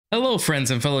Hello friends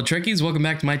and fellow Trekkies, welcome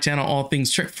back to my channel, All Things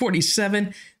Trek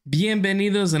 47.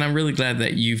 Bienvenidos, and I'm really glad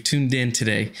that you've tuned in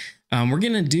today. We're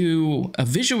going to do a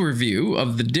visual review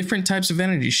of the different types of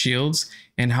Vanity Shields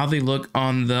and how they look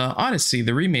on the Odyssey,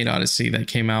 the remade Odyssey that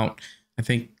came out, I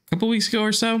think, a couple weeks ago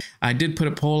or so. I did put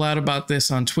a poll out about this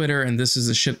on Twitter, and this is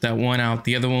the ship that won out.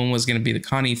 The other one was going to be the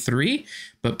Connie 3,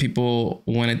 but people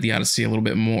wanted the Odyssey a little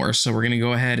bit more, so we're going to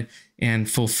go ahead and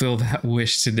fulfill that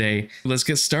wish today. Let's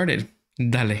get started.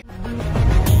 Dale.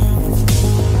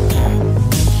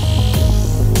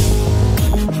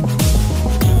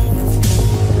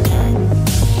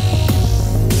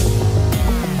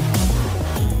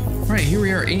 Alright, here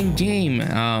we are in game.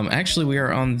 Actually, we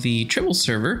are on the Triple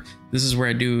server. This is where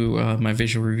I do my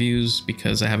visual reviews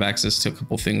because I have access to a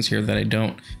couple things here that I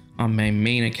don't on my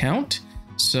main account.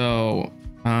 So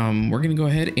we're gonna go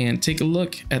ahead and take a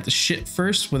look at the ship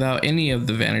first without any of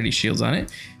the Vanity Shields on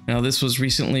it. Now, this was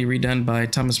recently redone by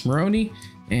Thomas Maroney,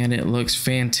 and it looks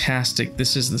fantastic.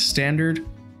 This is the standard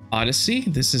Odyssey.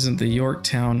 This isn't the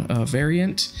Yorktown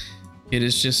variant. It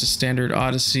is just a standard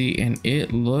Odyssey, and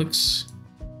it looks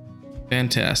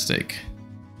fantastic.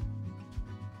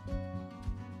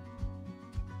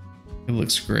 It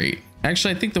looks great.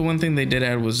 Actually, I think the one thing they did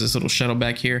add was this little shuttle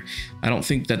back here. I don't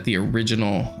think that the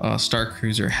original Star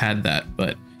Cruiser had that,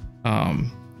 but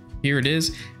here it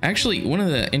is. Actually, one of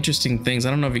the interesting things, I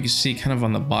don't know if you can see kind of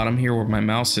on the bottom here where my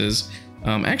mouse is.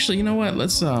 Actually, you know what?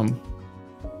 Let's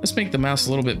make the mouse a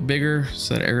little bit bigger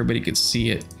so that everybody could see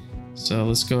it. So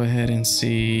let's go ahead and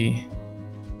see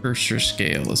cursor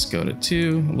scale. Let's go to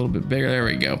 2, a little bit bigger. There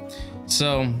we go.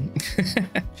 So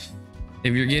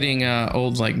if you're getting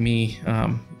old like me,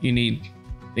 you need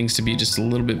things to be just a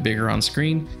little bit bigger on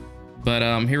screen.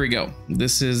 But here we go.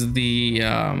 This is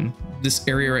the this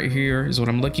area right here is what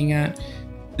I'm looking at.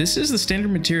 This is the standard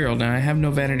material. Now, I have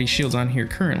no Vanity Shields on here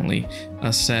currently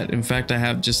set. In fact, I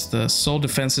have just the Soul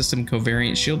Defense System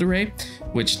Covariant Shield Array,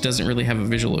 which doesn't really have a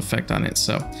visual effect on it.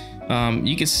 So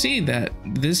you can see that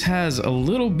this has a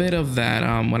little bit of that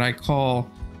what I call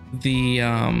the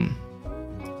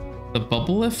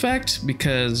bubble effect,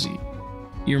 because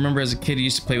you remember as a kid you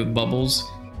used to play with bubbles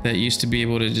that used to be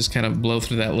able to just kind of blow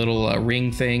through that little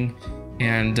ring thing,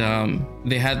 and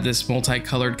they had this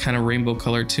multicolored kind of rainbow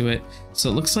color to it. So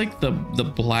it looks like the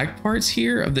black parts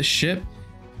here of the ship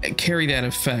carry that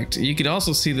effect. You could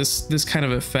also see this kind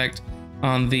of effect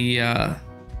on the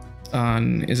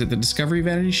is it the Discovery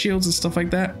Vanity Shields and stuff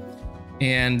like that.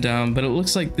 And but it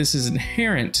looks like this is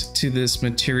inherent to this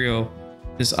material,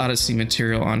 this Odyssey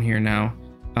material on here now.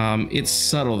 It's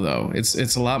subtle though.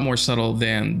 It's a lot more subtle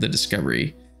than the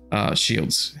Discovery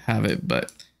shields have it,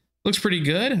 but looks pretty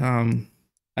good.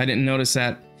 I didn't notice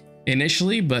that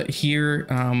initially, but here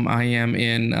I am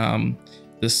in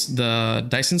the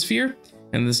Dyson Sphere,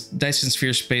 and this Dyson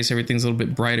Sphere space, everything's a little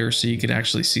bit brighter, so you could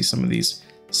actually see some of these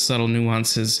subtle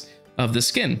nuances of the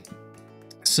skin.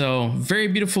 So very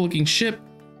beautiful looking ship.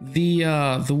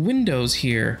 The windows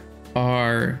here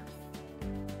are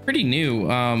pretty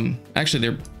new.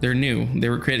 Actually, they're new. They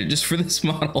were created just for this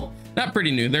model. Not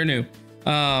pretty new, they're new.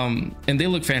 And they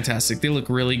look fantastic. They look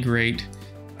really great.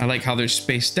 I like how they're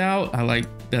spaced out. I like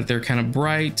that they're kind of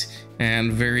bright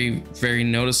and very, very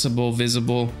noticeable,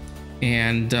 visible.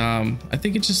 And I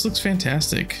think it just looks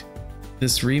fantastic.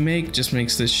 This remake just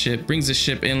makes this ship, brings the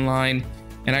ship in line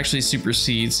and actually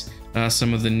supersedes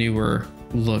some of the newer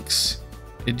looks.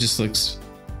 It just looks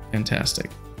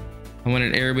fantastic. I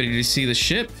wanted everybody to see the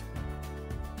ship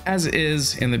as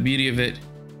is and the beauty of it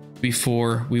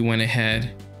before we went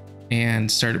ahead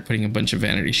and started putting a bunch of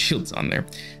Vanity Shields on there.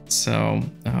 So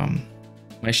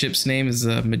my ship's name is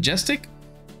Majestic,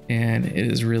 and it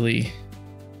is really,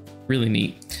 really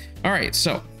neat. All right,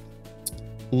 so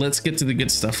let's get to the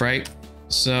good stuff, right?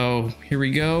 So here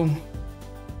we go.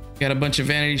 Got a bunch of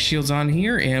Vanity Shields on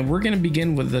here, and we're gonna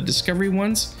begin with the Discovery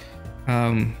ones.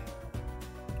 We're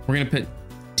gonna put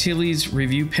Tilly's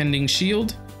Review Pending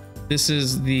Shield. This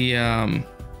is the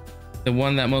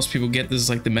one that most people get. This is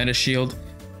like the meta shield.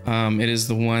 It is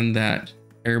the one that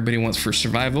everybody wants for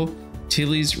survival.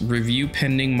 Tilly's Review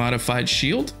Pending Modified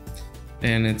Shield,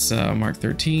 and it's Mark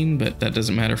 13, but that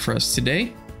doesn't matter for us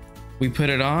today. We put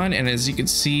it on, and as you can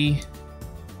see,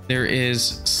 there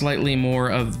is slightly more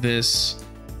of this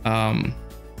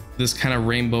this kind of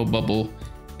rainbow bubble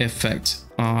effect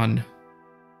on,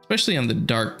 especially on the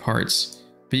dark parts,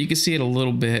 but you can see it a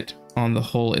little bit on the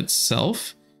hull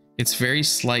itself. It's very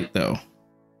slight though,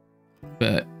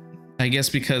 but I guess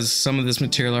because some of this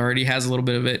material already has a little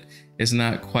bit of it, it's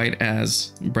not quite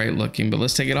as bright looking. But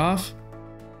let's take it off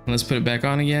and let's put it back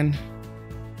on again.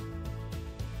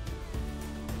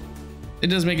 it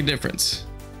does make a difference.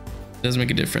 does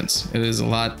make a difference. It is a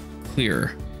lot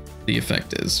clearer, the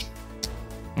effect is.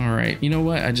 All right, you know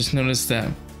what? I just noticed that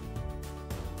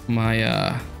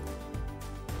my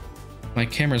my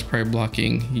camera's probably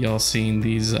blocking y'all seeing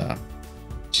these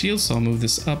shields, so I'll move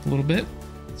this up a little bit.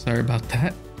 Sorry about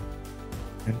that.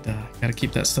 And gotta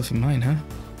keep that stuff in mind, huh?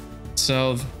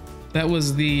 So that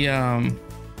was the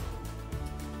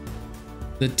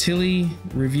Tilly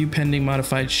review pending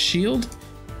modified shield.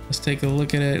 Let's take a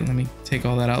look at it. Let me take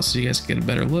all that out so you guys can get a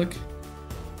better look.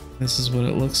 This is what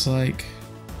it looks like.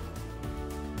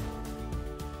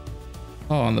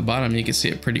 Oh, on the bottom you can see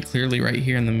it pretty clearly right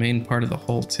here in the main part of the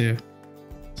hull too.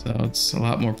 So it's a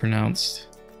lot more pronounced.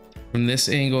 From this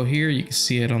angle here, you can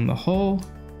see it on the hull.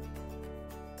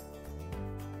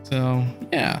 So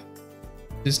yeah,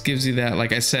 just gives you that,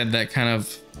 like I said, that kind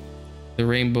of the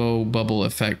rainbow bubble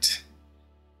effect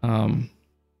going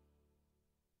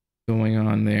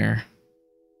on there.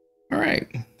 All right,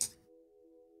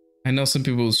 I know some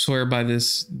people swear by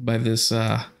this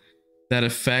that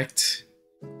effect.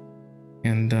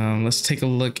 And let's take a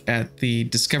look at the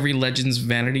Discovery Legends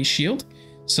Vanity Shield.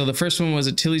 So the first one was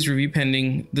a Tilly's review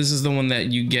pending. This is the one that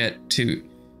you get to,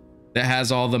 that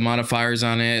has all the modifiers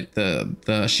on it,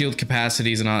 the shield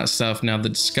capacities and all that stuff. Now the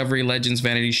Discovery Legends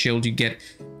Vanity Shield you get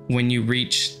when you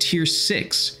reach tier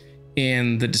 6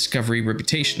 in the Discovery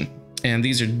reputation. And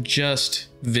these are just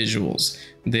visuals.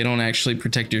 They don't actually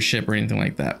protect your ship or anything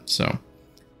like that. So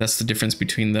that's the difference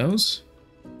between those.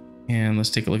 And let's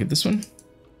take a look at this one.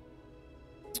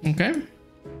 Okay.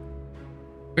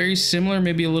 Very similar,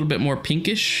 maybe a little bit more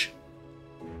pinkish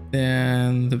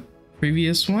than the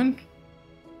previous one.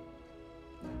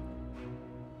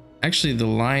 Actually, the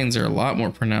lines are a lot more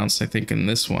pronounced, I think, in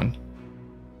this one.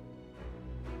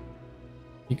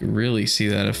 You can really see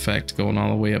that effect going all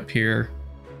the way up here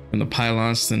from the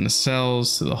pylons to the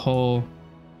nacelles to the hull.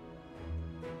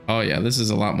 Oh yeah, this is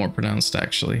a lot more pronounced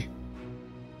actually.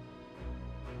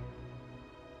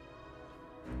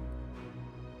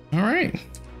 All right.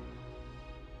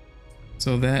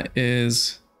 So that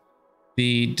is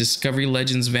the Discovery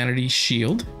Legends Vanity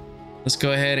Shield. Let's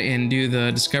go ahead and do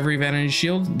the Discovery Vanity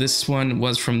Shield. This one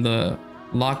was from the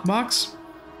lockbox,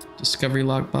 Discovery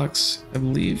lockbox, I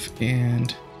believe.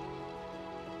 And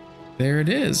there it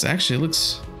is. Actually, it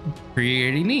looks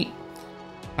pretty neat.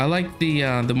 I like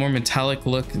the more metallic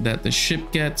look that the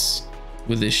ship gets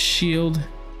with this shield.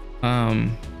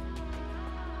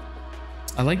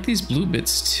 I like these blue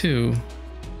bits too.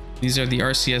 These are the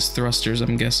RCS thrusters,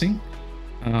 I'm guessing,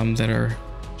 that are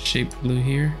shaped blue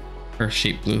here, or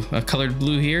shaped blue, colored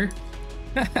blue here.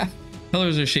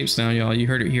 Colors are shapes now, y'all. You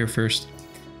heard it here first.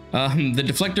 The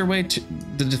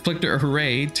deflector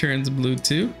array turns blue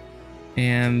too,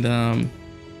 and the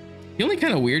only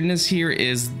kind of weirdness here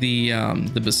is the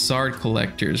Bassard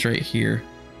collectors right here.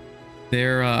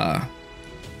 They're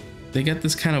they got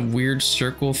this kind of weird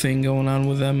circle thing going on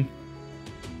with them.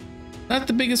 Not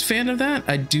the biggest fan of that.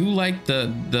 I do like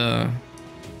the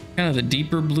kind of the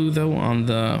deeper blue though on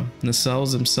the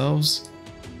nacelles themselves.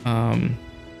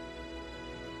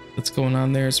 What's going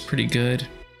on there is pretty good.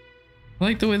 I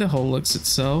like the way the hull looks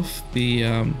itself.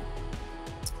 The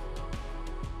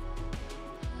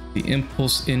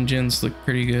impulse engines look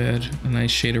pretty good. A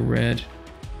nice shade of red.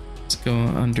 Let's go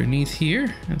underneath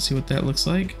here and see what that looks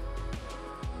like.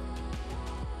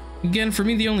 Again, for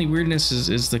me, the only weirdness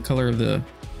is the color of the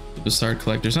Bassard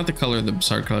collectors. Not the color of the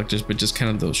Bassard collectors, but just kind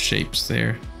of those shapes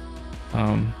there.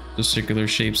 Those circular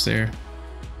shapes there.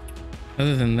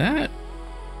 Other than that,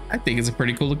 I think it's a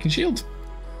pretty cool looking shield.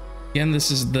 Again,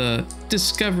 this is the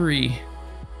Discovery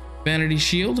Vanity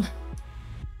Shield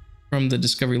from the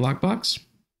Discovery lockbox.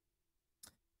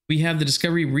 We have the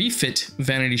Discovery Refit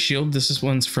Vanity Shield. This is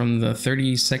one's from the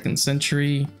 32nd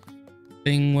century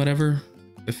thing, whatever.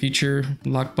 The future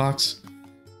lockbox.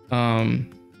 At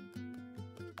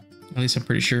least I'm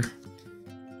pretty sure.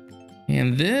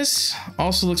 And this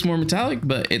also looks more metallic,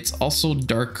 but it's also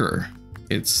darker.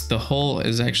 The hull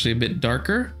is actually a bit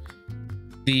darker.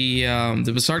 The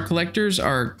Bassard collectors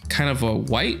are kind of a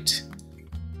white.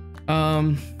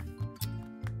 You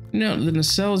know, the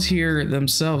nacelles here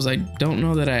themselves, I don't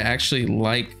know that I actually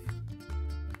like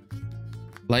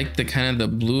the kind of the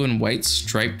blue and white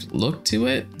striped look to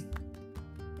it.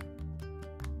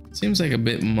 Seems like a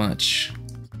bit much.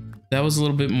 That was a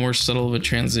little bit more subtle of a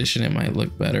transition. It might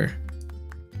look better,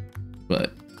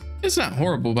 but it's not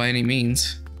horrible by any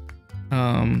means.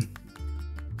 Yeah,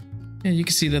 you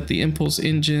can see that the impulse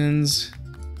engines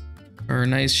are a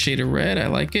nice shade of red. I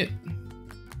like it.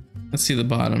 Let's see the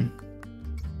bottom.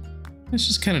 It's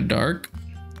just kind of dark.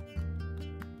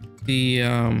 The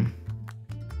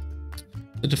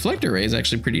deflector array is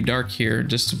actually pretty dark here,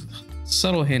 just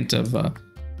subtle hint of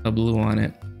a blue on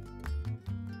it.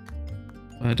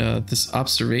 But this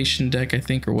observation deck, I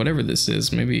think, or whatever this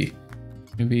is, maybe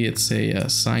it's a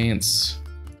science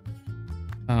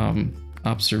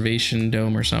observation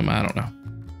dome or something. I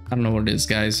don't know what it is,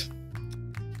 guys.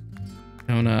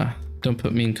 Don't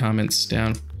put mean comments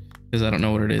down because I don't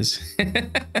know what it is.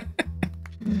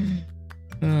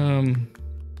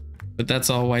 But that's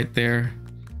all white there.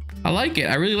 I like it.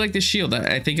 I really like the shield.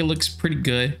 I think it looks pretty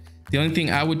good. The only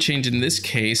thing I would change in this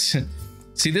case,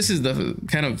 see, this is the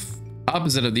kind of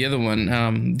opposite of the other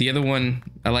one. The other one,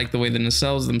 I like the way the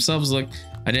nacelles themselves look.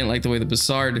 I didn't like the way the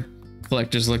Bassard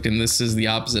collectors looked, and this is the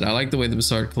opposite. I like the way the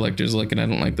Bassard collectors look, and I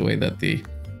don't like the way that the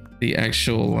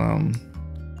actual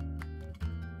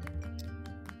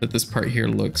that this part here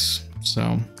looks.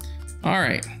 So, all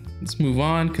right, let's move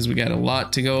on because we got a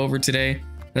lot to go over today.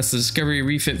 That's the Discovery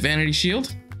Refit Vanity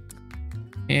Shield,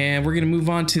 and we're gonna move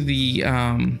on to the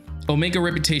Omega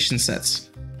Reputation sets,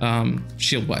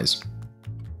 shield wise.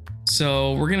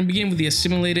 So we're gonna begin with the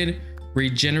Assimilated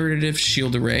Regenerative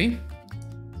Shield Array.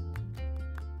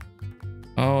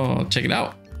 Oh, check it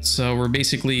out. So we're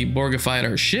basically Borgified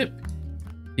our ship.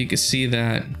 You can see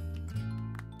that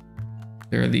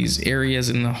there are these areas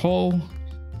in the hull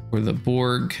where the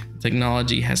Borg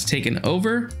technology has taken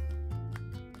over.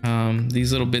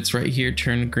 These little bits right here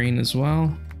turn green as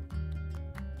well.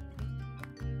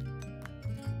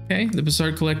 Okay, the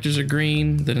Bassard collectors are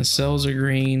green, the nacelles are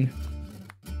green.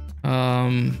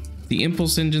 The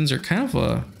impulse engines are kind of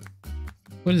a,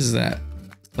 what is that?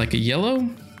 Like a yellow?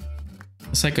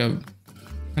 It's like a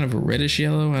kind of a reddish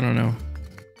yellow. I don't know.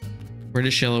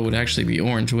 Reddish yellow would actually be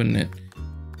orange, wouldn't it?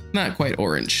 Not quite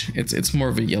orange. It's more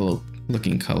of a yellow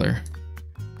looking color.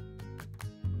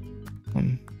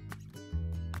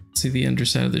 See the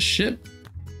underside of the ship.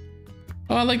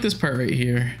 Oh, I like this part right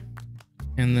here.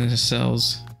 And the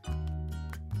nacelles.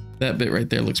 That bit right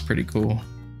there looks pretty cool.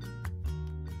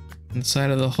 Inside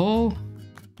of the hull,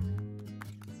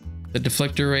 the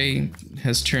deflector array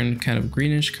has turned kind of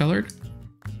greenish colored.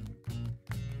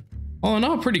 All in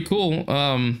all, pretty cool.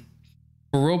 For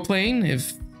role playing,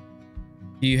 if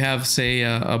you have, say,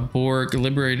 a Borg, a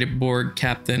liberated Borg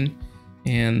captain,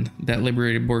 and that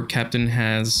liberated Borg captain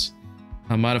has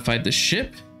modified the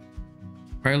ship,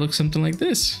 probably looks something like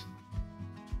this.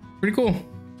 Pretty cool.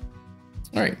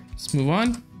 All right, let's move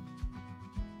on.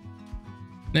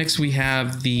 Next, we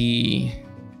have the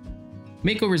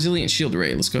Mako Resilient Shield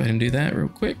Array. Let's go ahead and do that real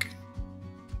quick.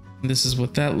 This is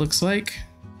what that looks like.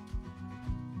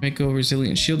 Mako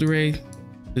Resilient Shield Array.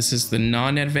 This is the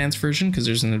non-advanced version because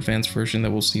there's an advanced version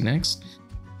that we'll see next.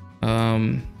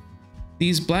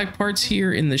 These black parts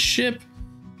here in the ship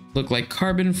look like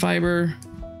carbon fiber,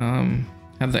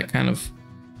 have that kind of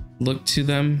look to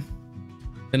them.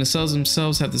 The nacelles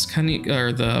themselves have this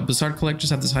the Bassard collectors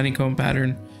have this honeycomb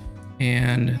pattern,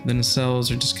 and the nacelles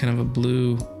are just kind of a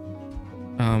blue.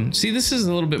 See, this is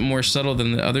a little bit more subtle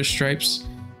than the other stripes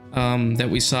that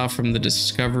we saw from the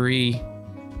Discovery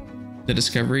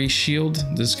Shield,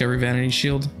 the Discovery Vanity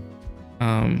Shield.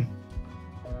 The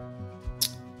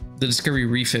Discovery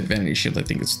Refit Vanity Shield, I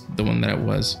think it's the one that it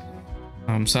was.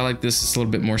 So I like this. It's a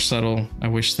little bit more subtle. I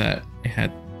wish that it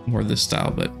had more of this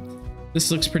style, but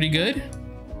this looks pretty good.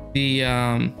 The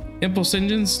impulse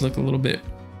engines look a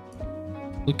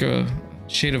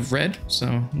shade of red,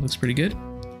 so it looks pretty good.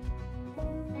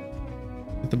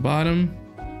 At the bottom.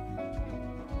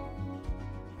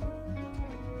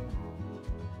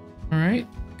 All right,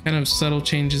 kind of subtle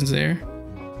changes there.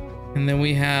 And then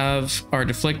we have our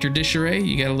deflector dish array.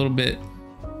 You got a little bit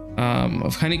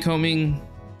of honeycombing,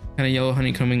 kind of yellow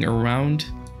honeycombing around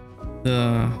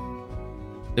the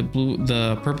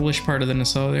purplish part of the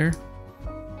nacelle there.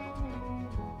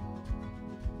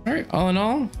 All right, all in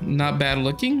all, not bad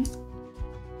looking.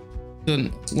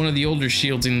 One of the older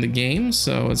shields in the game,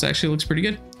 so it actually looks pretty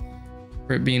good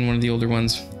for it being one of the older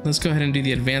ones. Let's go ahead and do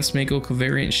the advanced Mako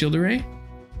covariant shield array.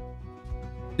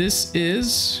 This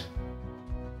is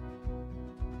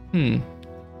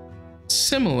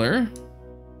similar.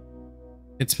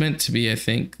 It's meant to be, I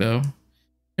think, though. I'm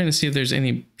trying to see if there's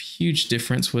any huge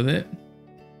difference with it.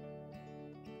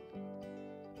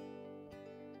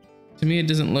 To me, it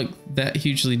doesn't look that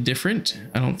hugely different.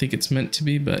 I don't think it's meant to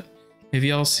be, but if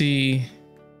y'all see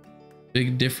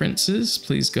big differences,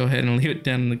 please go ahead and leave it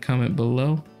down in the comment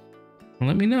below and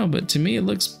let me know. But to me, it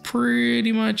looks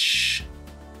pretty much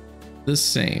the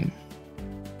same.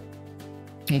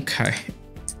 Okay.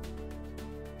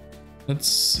 Let's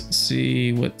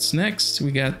see what's next.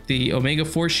 We got the Omega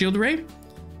 4 Shield Array.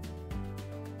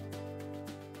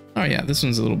 Oh yeah, this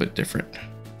one's a little bit different.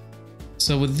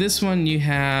 So with this one, you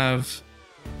have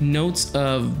notes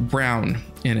of brown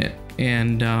in it,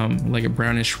 and like a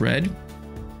brownish red.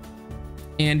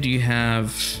 And you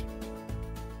have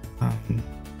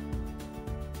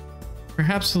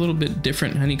perhaps a little bit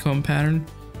different honeycomb pattern.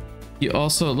 You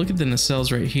also look at the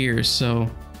nacelles right here. So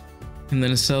in the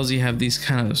nacelles, you have these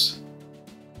kind of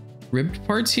ribbed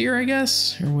parts here, I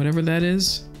guess, or whatever that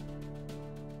is.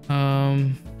 Yeah,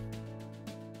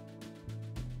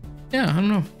 I don't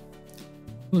know.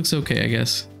 Looks okay, I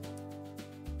guess.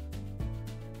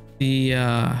 The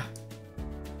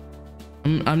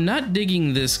I'm not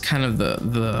digging this kind of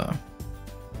the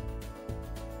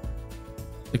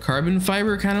carbon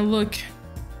fiber kind of look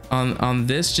on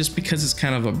this, just because it's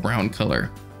kind of a brown color.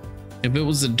 If it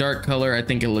was a dark color, I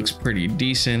think it looks pretty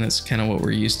decent. It's kind of what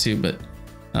we're used to, but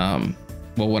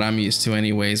well, what I'm used to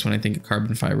anyways when I think of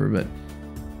carbon fiber. But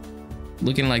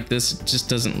looking like this, it just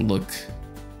doesn't look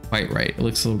quite right. It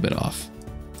looks a little bit off.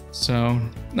 So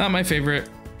not my favorite.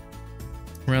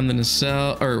 Around the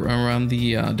nacelle, or around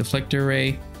the deflector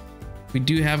array, we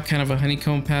do have kind of a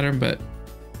honeycomb pattern, but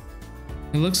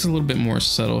it looks a little bit more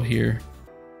subtle here.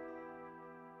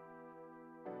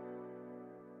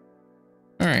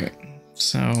 All right,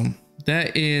 so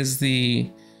that is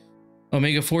the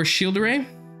Omega Force Shield array.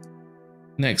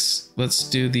 Next, let's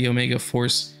do the Omega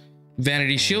Force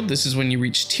Vanity Shield. This is when you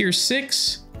reach tier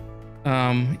 6.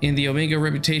 In the Omega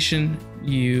Reputation,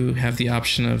 you have the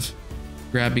option of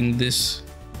grabbing this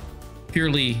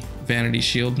purely Vanity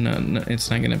Shield. No, it's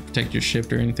not going to protect your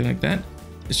ship or anything like that.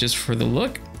 It's just for the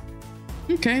look.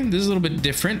 Okay, this is a little bit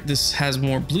different. This has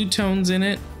more blue tones in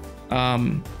it.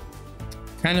 Kind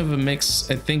of a mix,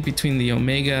 I think, between the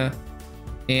Omega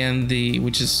and the,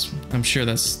 which is, I'm sure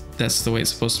that's the way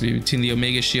it's supposed to be, between the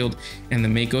Omega Shield and the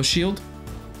Mako Shield.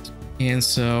 And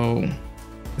so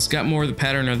it's got more of the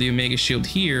pattern of the Omega Shield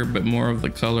here, but more of the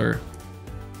color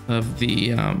of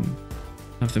the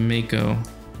Mako,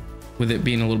 with it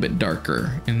being a little bit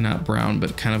darker and not brown,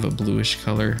 but kind of a bluish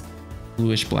color,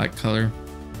 bluish black color.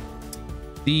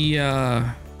 The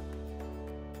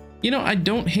you know, I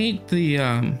don't hate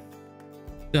the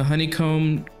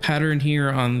honeycomb pattern here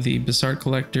on the Bassart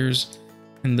collectors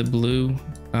and the blue.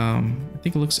 I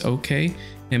think it looks okay.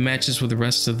 It matches with the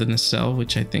rest of the nacelle,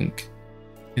 which I think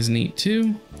is neat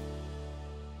too.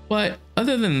 But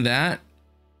other than that,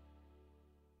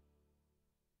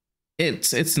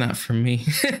 it's not for me.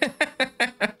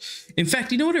 In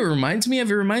fact, you know what it reminds me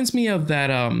of? It reminds me of that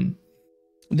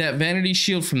that Vanity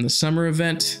Shield from the summer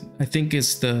event. I think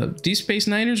it's the Deep Space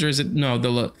Niners, or is it, no,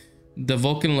 the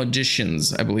Vulcan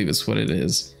Logicians, I believe is what it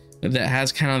is. That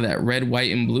has kind of that red,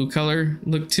 white, and blue color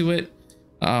look to it.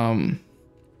 At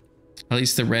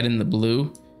least the red and the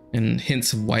blue, and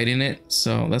hints of white in it.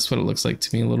 So that's what it looks like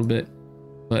to me a little bit.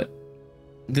 But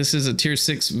this is a tier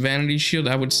 6 Vanity Shield.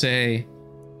 I would say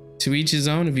to each his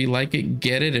own. If you like it,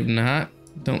 get it. If not,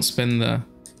 don't spend the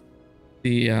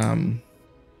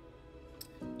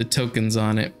tokens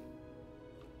on it.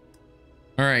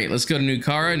 All right, let's go to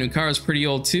Nukara. Nukara's pretty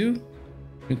old too.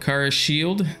 Nukara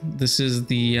Shield. This is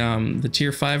the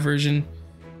tier 5 version,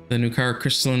 the Nukara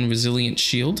Crystalline Resilient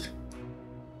Shield.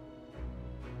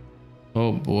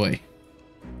 Oh boy.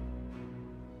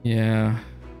 Yeah.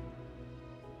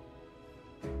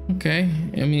 Okay,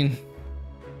 I mean,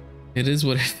 it is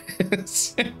what it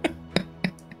is.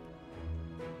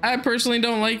 I personally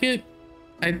don't like it.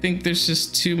 I think there's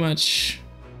just too much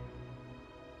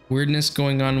weirdness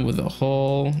going on with the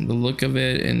hull, the look of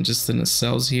it, and just the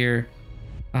nacelles here.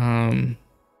 I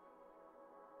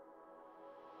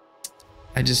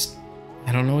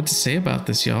don't know what to say about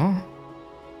this, y'all.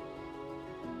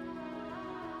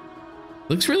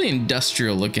 Looks really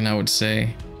industrial looking, I would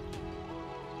say.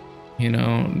 You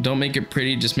know, don't make it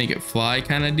pretty, just make it fly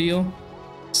kind of deal.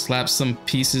 Slap some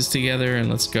pieces together and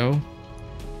let's go.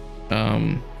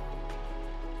 I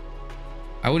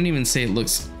wouldn't even say it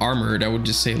looks armored. I would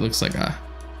just say it looks like a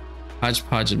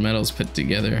hodgepodge of metals put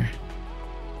together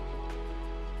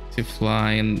to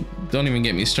fly. And don't even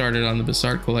get me started on the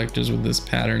Bassart collectors with this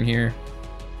pattern here,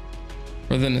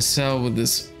 or the nacelle with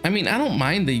this. I mean, I don't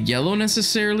mind the yellow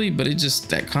necessarily, but it just,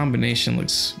 that combination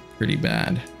looks pretty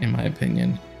bad in my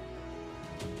opinion.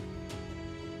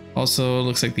 Also, it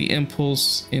looks like the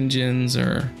impulse engines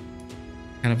are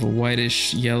kind of a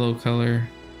whitish yellow color.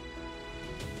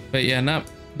 But yeah,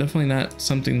 definitely not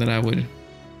something that I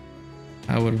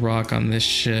would rock on this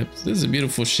ship. This is a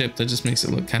beautiful ship that just makes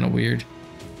it look kind of weird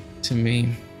to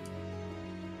me.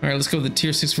 All right, let's go with the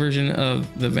tier 6 version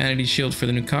of the Vanity Shield for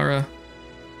the Nukara.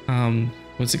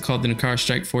 What's it called? The Nukara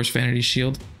Strike Force Vanity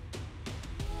Shield.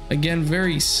 Again,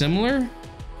 very similar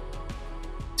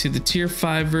to the tier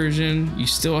 5 version. You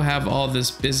still have all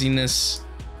this busyness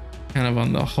kind of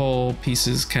on the whole,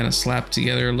 pieces kind of slapped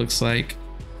together. Looks like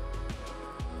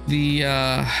the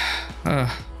I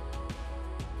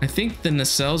think the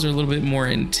nacelles are a little bit more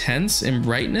intense in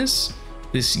brightness.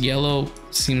 This yellow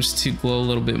seems to glow a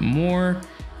little bit more.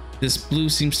 This blue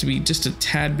seems to be just a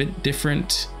tad bit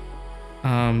different.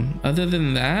 Other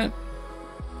than that,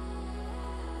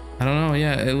 I don't know.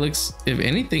 Yeah, it looks, if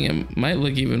anything, it might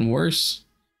look even worse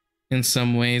in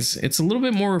some ways. It's a little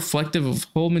bit more reflective of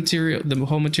whole material. The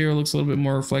whole material looks a little bit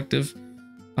more reflective.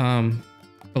 A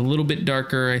little bit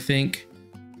darker, I think,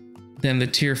 than the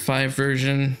tier 5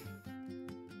 version.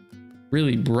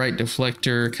 Really bright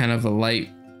deflector, kind of a light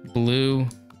blue,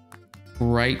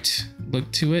 bright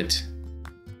look to it.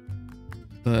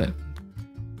 But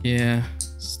yeah,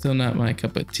 still not my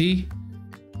cup of tea.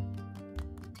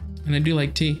 And I do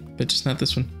like tea, but just not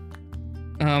this one.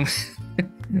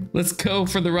 Let's go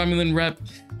for the Romulan rep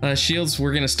shields.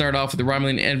 We're gonna start off with the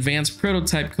Romulan Advanced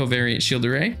Prototype Covariant Shield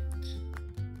Array.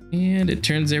 And it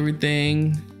turns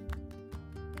everything.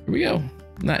 Here we go.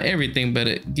 Not everything, but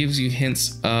it gives you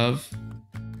hints of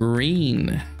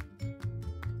green.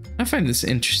 I find this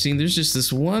interesting. There's just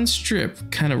this one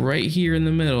strip kind of right here in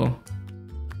the middle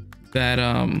that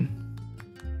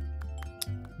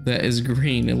that is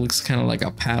green. It looks kind of like a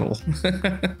paddle.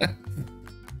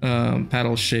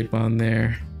 Paddle shape on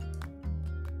there.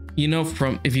 You know,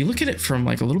 if you look at it from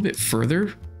like a little bit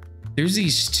further, there's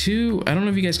these two, I don't know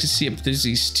if you guys can see it, but there's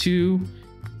these two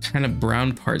kind of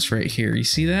brown parts right here. You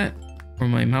see that? Where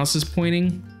my mouse is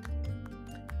pointing?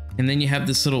 And then you have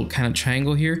this little kind of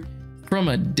triangle here. From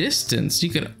a distance, you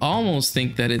could almost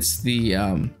think that it's the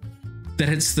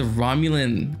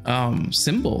Romulan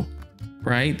symbol,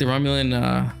 right? The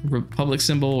Romulan Republic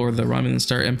symbol, or the Romulan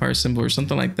Star Empire symbol, or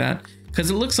something like that, because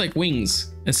it looks like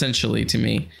wings essentially to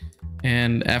me.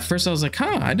 And at first I was like,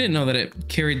 huh, I didn't know that it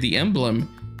carried the emblem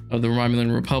of the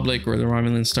Romulan Republic or the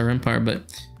Romulan Star Empire,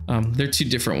 but they're two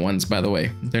different ones, by the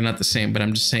way. They're not the same, but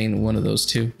I'm just saying one of those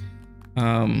two.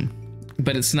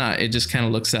 But it's not, it just kind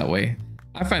of looks that way.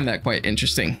 I find that quite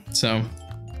interesting. So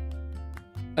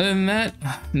other than that,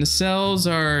 nacelles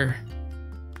are,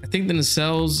 I think the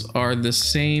nacelles are the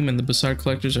same, and the Bassard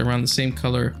collectors are around the same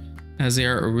color as they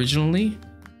are originally.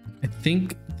 I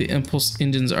think the impulse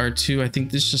engines are too. I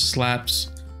think this just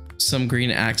slaps some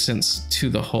green accents to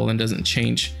the hull and doesn't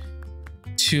change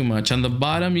too much. On the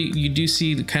bottom, you do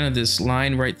see kind of this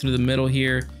line right through the middle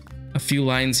here. A few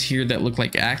lines here that look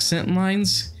like accent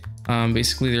lines.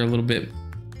 Basically, they're a little bit,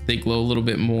 they glow a little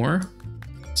bit more.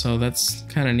 So that's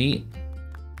kind of neat.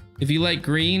 If you like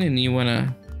green and you want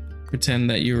to pretend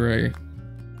that you're a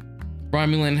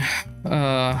Romulan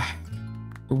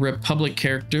Republic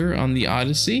character on the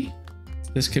Odyssey,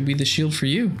 this could be the shield for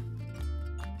you.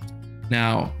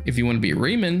 Now, if you want to be a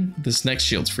Riemann, this next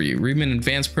shield's for you. Riemann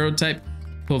Advanced Prototype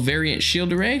Covariant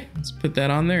Shield Array. Let's put that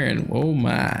on there, and oh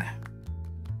my.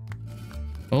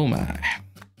 Oh my.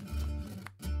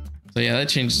 So yeah, that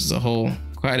changes the whole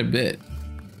quite a bit.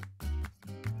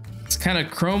 It's kind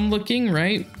of chrome looking,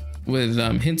 right? With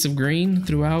hints of green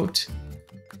throughout.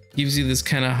 Gives you this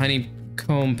kind of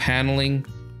honeycomb paneling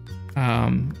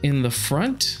in the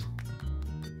front.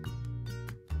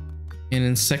 And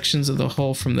in sections of the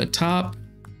hull from the top.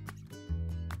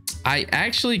 I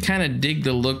actually kind of dig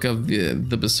the look of the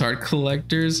Bassard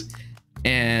collectors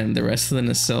and the rest of the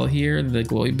nacelle here, the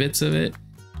glowy bits of it.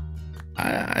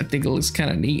 I think it looks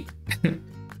kind of neat.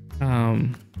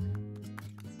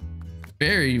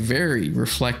 Very, very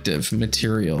reflective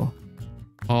material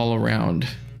all around.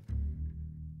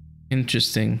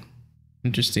 Interesting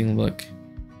look.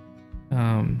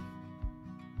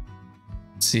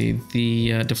 Let's see, the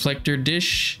deflector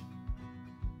dish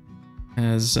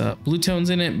has blue tones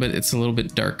in it, but it's a little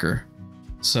bit darker.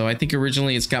 So I think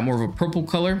originally it's got more of a purple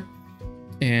color,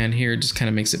 and here it just kind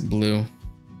of makes it blue.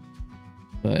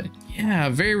 But yeah,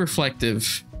 very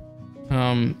reflective.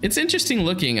 It's interesting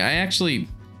looking. I actually,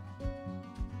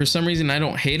 for some reason, I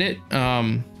don't hate it.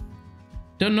 Don't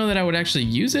know that I would actually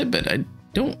use it, but I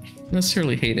don't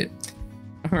necessarily hate it.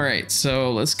 All right,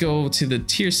 so let's go to the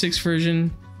tier 6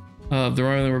 version of the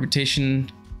Romulan Reputation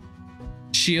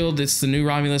Shield. It's the new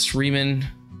Romulus Riemann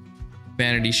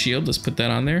Vanity Shield. Let's put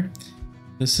that on there.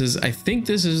 This is, I think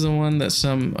this is the one that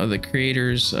some of the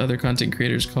creators, other content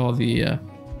creators, call the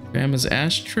Grandma's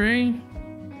Ashtray.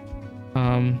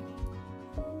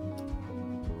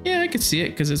 Yeah, I could see it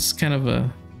because it's kind of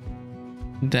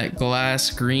that glass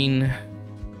green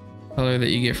color that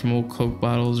you get from old Coke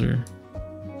bottles or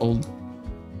old,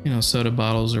 you know, soda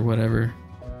bottles or whatever.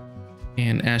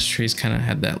 And ashtrays kind of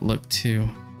had that look too.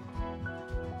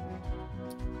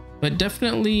 But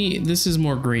definitely this is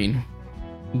more green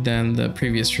than the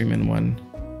previous Riemann one.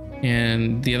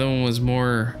 and the other one was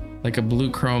more like a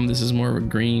blue chrome. This is more of a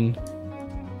green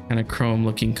kind of chrome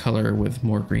looking color with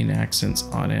more green accents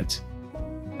on it.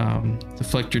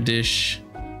 Deflector dish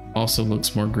also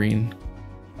looks more green.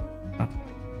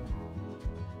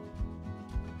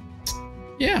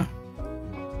 Yeah,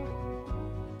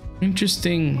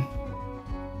 interesting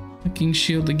looking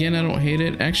shield. Again, I don't hate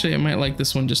it. Actually, I might like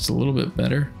this one just a little bit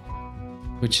better,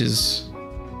 which is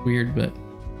weird, but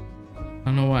I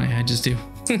don't know why. I just do.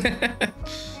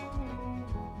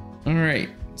 All right,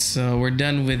 so we're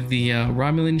done with the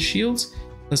Romulan shields.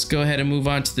 Let's go ahead and move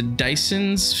on to the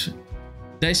Dyson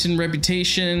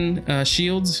Reputation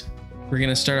shields. We're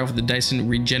gonna start off with the Dyson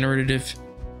Regenerative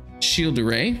Shield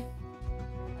Array.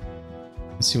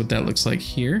 Let's see what that looks like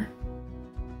here.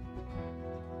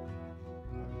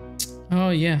 Oh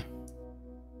yeah,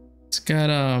 it's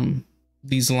got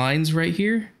these lines right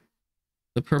here,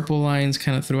 the purple lines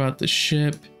kind of throughout the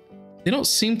ship. They don't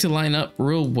seem to line up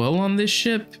real well on this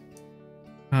ship.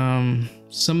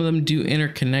 Some of them do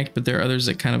interconnect, but there are others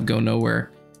that kind of go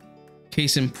nowhere.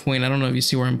 Case in point, I don't know if you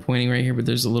see where I'm pointing right here, but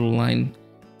there's a little line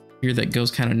here that goes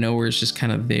kind of nowhere. It's just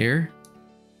kind of there.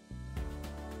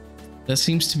 That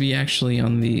seems to be actually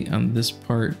on this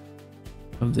part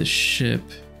of the ship.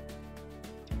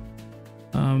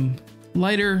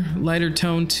 Lighter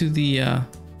tone to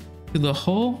the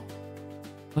hull,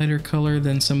 lighter color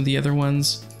than some of the other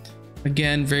ones.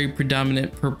 Again, very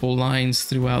predominant purple lines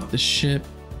throughout the ship.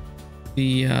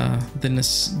 The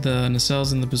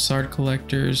nacelles and the Bussard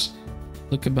collectors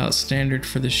look about standard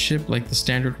for the ship, like the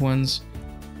standard ones,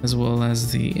 as well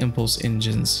as the impulse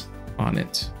engines on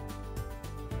it.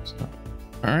 So,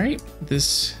 all right,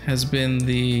 this has been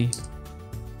the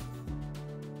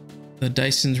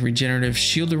Dyson's Regenerative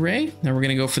Shield Array. Now we're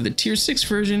gonna go for the Tier 6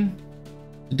 version,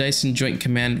 the Dyson Joint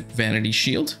Command Vanity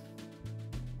Shield.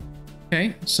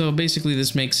 Okay, so basically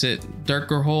this makes it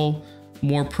darker hull,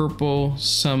 more purple,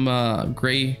 some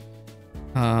gray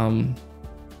thrown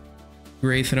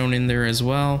in there as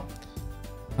well,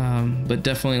 but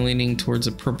definitely leaning towards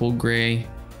a purple gray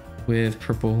with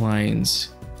purple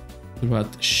lines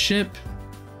throughout the ship.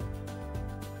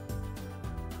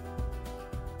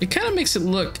 It kind of makes it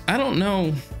look, I don't know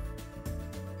if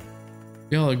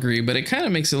y'all agree, but it kind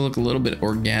of makes it look a little bit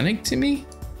organic to me.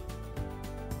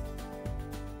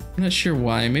 I'm not sure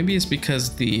why. Maybe it's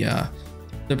because the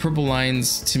purple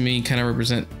lines to me kind of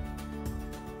represent,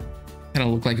 kind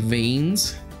of look like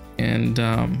veins, and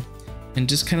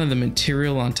just kind of the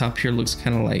material on top here looks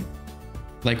kind of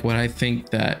like what I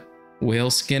think that whale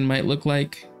skin might look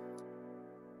like.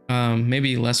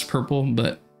 Maybe less purple,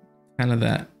 but kind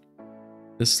of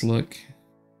this look.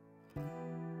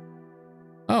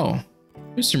 Oh,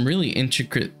 there's some really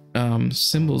intricate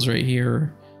symbols right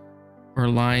here, or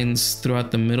lines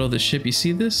throughout the middle of the ship. You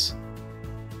see this?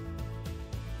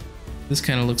 This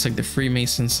kind of looks like the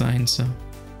Freemason sign, so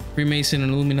Freemason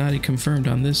and Illuminati confirmed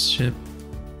on this ship.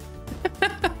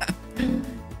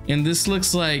 And this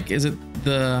looks like, is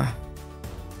that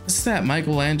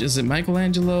Michelangelo? Is it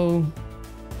Michelangelo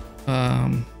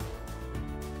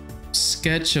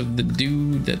sketch of the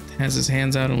dude that has his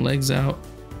hands out and legs out?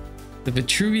 The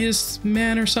Vitruvius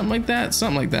man or something like that?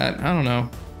 Something like that. I don't know.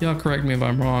 Y'all correct me if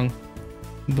I'm wrong.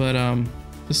 But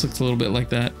this looks a little bit like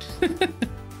that.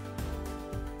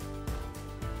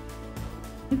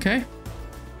 Okay.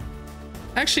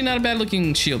 Actually, not a bad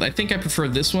looking shield. I think I prefer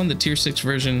this one, the Tier 6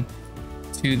 version,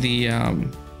 to the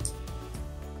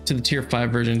Tier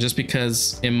 5 version, just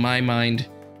because in my mind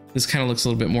this kind of looks a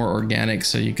little bit more organic,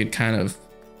 so you could kind of,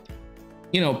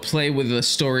 you know, play with the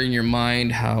story in your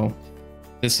mind, how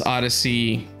this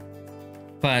Odyssey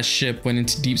class ship went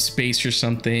into deep space or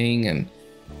something,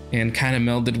 and kind of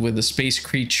melded with a space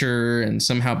creature and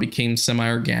somehow became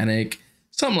semi-organic,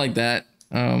 something like that.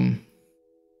 I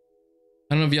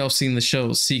don't know if y'all have seen the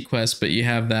show Sequest, but you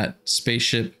have that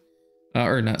spaceship,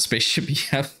 or not spaceship, you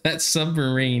have that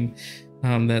submarine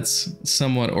that's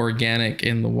somewhat organic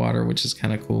in the water, which is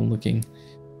kind of cool looking.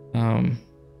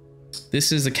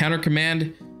 This is the Counter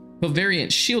Command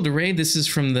Covariant Shield Array. This is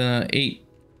from the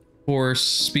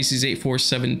species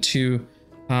 8472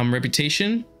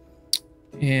 Reputation,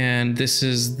 and this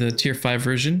is the Tier 5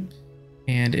 version,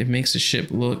 and it makes the ship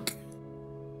look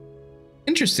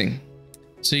interesting.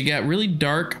 So you got really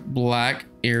dark black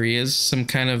areas, some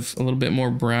kind of a little bit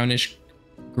more brownish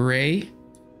gray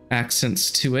accents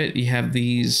to it. You have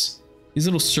these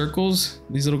little circles,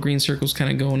 these little green circles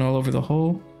kind of going all over the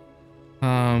hull.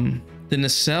 The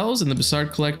nacelles and the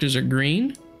Bussard collectors are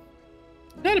green.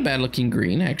 Not a bad looking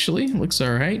green, actually. Looks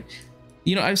all right.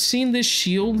 You know, I've seen this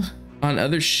shield on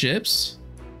other ships,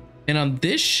 and on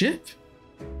this ship,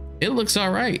 it looks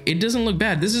all right. It doesn't look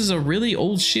bad. This is a really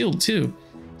old shield too.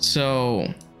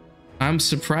 So I'm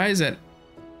surprised at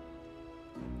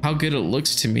how good it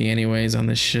looks to me anyways on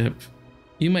this ship.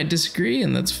 You might disagree,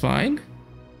 and that's fine.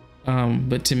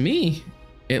 But to me,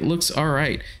 it looks all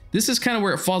right. This is kind of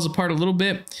where it falls apart a little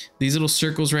bit. These little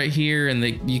circles right here, and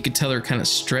you could tell they're kind of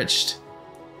stretched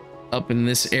up in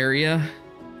this area.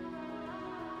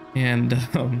 And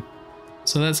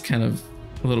so that's kind of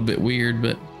a little bit weird,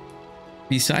 but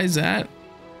besides that,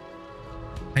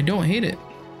 I don't hate it.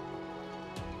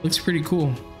 Looks pretty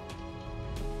cool.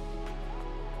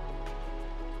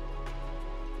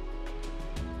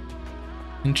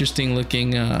 Interesting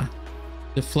looking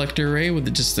deflector array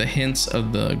with just the hints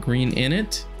of the green in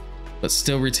it, but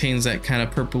still retains that kind of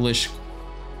purplish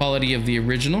quality of the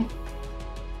original.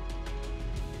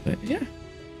 But yeah,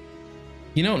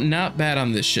 you know, not bad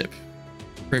on this ship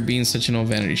for it being such an old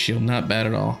Vanity Shield. Not bad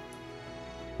at all.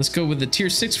 Let's go with the tier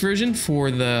 6 version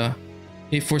for the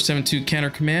 8472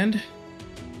 counter command.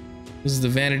 This is the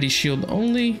Vanity Shield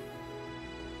only,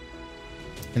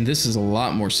 and this is a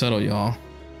lot more subtle, y'all.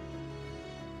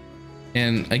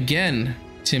 And again,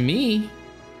 to me,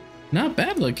 not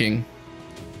bad looking.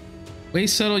 Way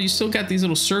subtle. You still got these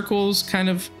little circles kind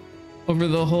of over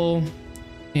the hull,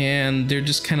 and they're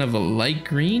just kind of a light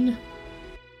green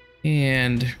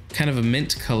and kind of a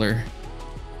mint color.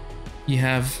 You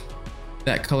have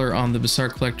that color on the Bazaar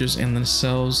collectors and the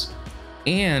nacelles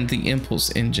and the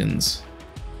impulse engines.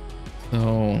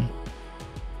 So,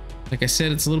 like I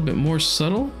said, it's a little bit more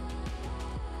subtle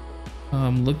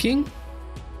looking.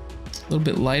 A little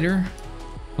bit lighter.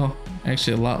 Well,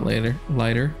 actually a lot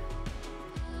lighter.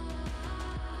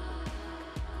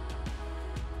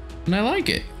 And I like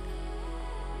it.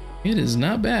 It is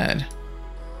not bad.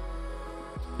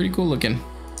 Pretty cool looking.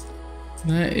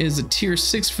 That is a tier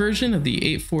 6 version of the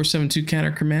 8472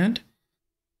 counter command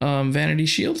Vanity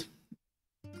Shield.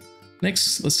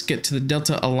 Next, let's get to the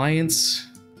Delta Alliance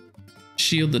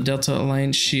Shield. The Delta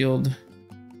Alliance Shield.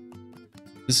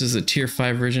 This is a tier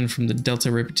 5 version from the Delta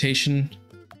Reputation.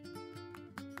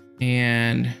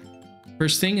 And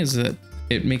first thing is that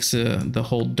it makes the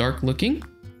hull dark looking.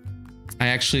 I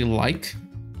actually like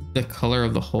the color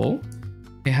of the hull.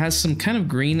 It has some kind of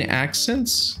green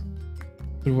accents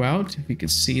throughout, if you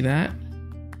could see that.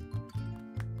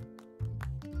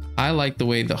 I like the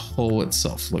way the hull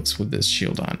itself looks with this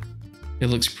shield on. It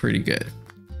looks pretty good.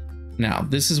 Now,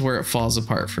 this is where it falls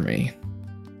apart for me.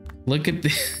 Look at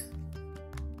the...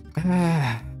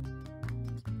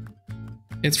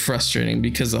 It's frustrating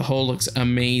because the hull looks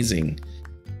amazing,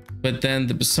 but then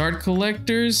the Bazaar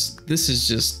collectors, this is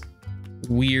just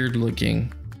weird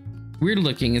looking.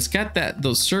 It's got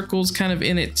those circles kind of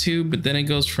in it too, but then it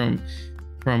goes from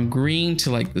green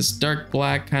to like this dark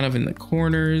black kind of in the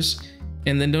corners.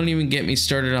 And then don't even get me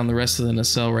started on the rest of the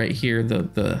nacelle right here,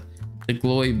 the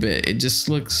glowy bit. It just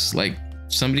looks like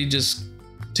somebody just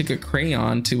took a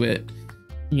crayon to it.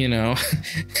 You know,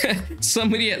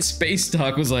 somebody at Space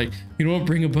Dock was like, you know what,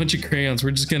 bring a bunch of crayons.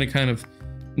 We're just going to kind of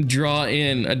draw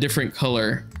in a different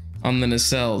color on the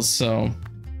nacelles. So,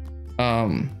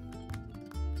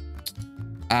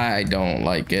 I don't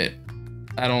like it.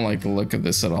 I don't like the look of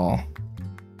this at all.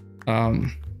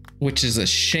 Which is a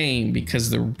shame because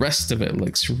the rest of it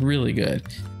looks really good.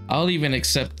 I'll even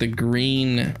accept the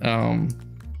green,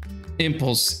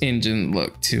 impulse engine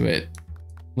look to it.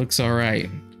 Looks all right.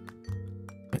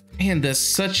 Man, that's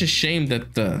such a shame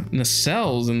that the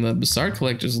nacelles and the Bazaar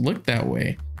collectors look that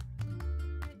way.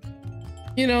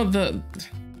 You know,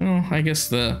 well, I guess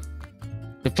the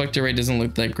deflector array doesn't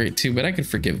look that great too, but I could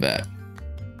forgive that.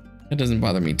 That doesn't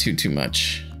bother me too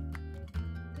much.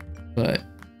 But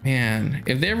man,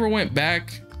 if they ever went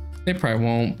back, they probably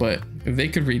won't, but if they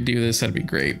could redo this, that'd be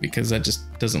great because that just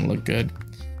doesn't look good.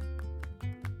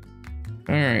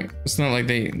 All right, it's not like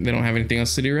they don't have anything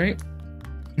else to do, right?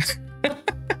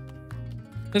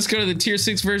 Let's go to the tier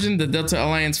 6 version, the Delta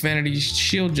Alliance Vanity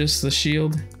Shield, just the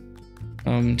shield.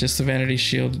 Just the Vanity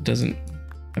Shield. It doesn't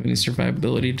have any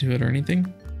survivability to it or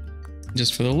anything.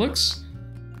 Just for the looks.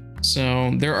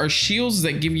 So there are shields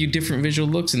that give you different visual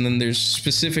looks, and then there's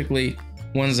specifically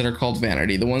ones that are called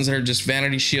Vanity. The ones that are just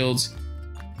Vanity Shields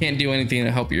can't do anything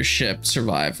to help your ship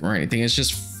survive or anything. It's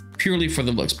just purely for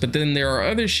the looks. But then there are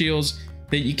other shields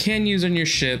that you can use on your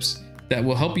ships that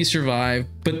will help you survive,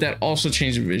 but that also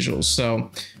change the visuals.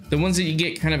 So the ones that you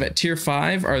get kind of at tier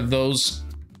 5 are those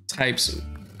types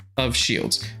of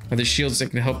shields. Are the shields that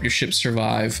can help your ship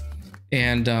survive,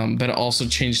 and but also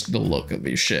change the look of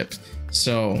your ship.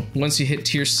 So once you hit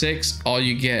tier 6, all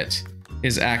you get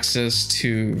is access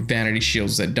to Vanity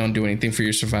Shields that don't do anything for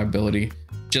your survivability,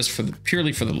 just for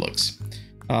purely for the looks.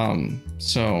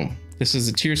 So This is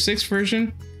a tier 6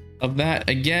 version of that.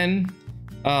 Again,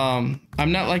 I'm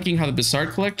not liking how the Bizarre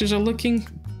collectors are looking,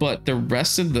 but the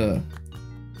rest of the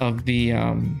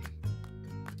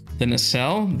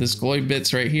nacelle, this glowy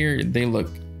bits right here, they look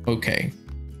okay.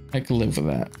 I can live with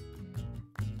that.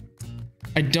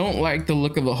 I don't like the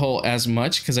look of the hull as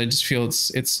much because I just feel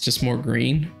it's just more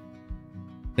green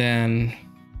than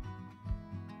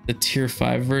the tier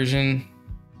 5 version.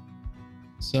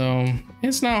 So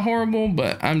it's not horrible,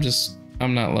 but I'm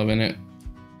not loving it.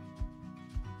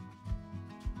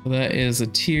 So that is a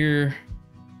tier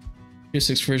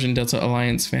 6 version Delta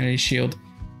Alliance Vanity Shield.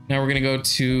 Now we're gonna go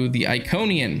to the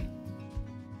Iconian.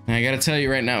 And I gotta tell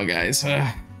you right now, guys,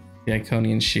 the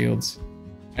Iconian shields.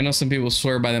 I know some people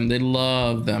swear by them, they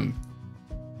love them.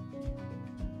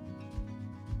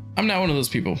 I'm not one of those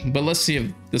people, but let's see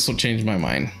if this will change my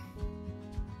mind.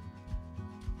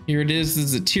 Here it is. This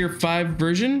is a tier 5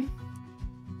 version.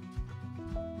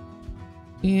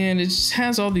 And it just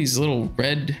has all these little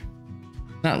red,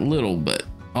 not little, but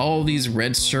all these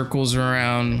red circles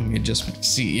around. Let me just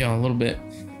see a little bit.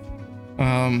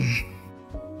 I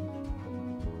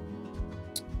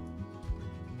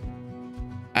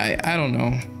don't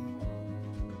know.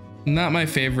 Not my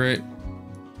favorite.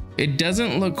 It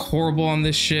doesn't look horrible on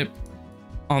this ship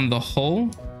on the hull.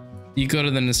 You go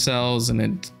to the nacelles and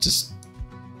it just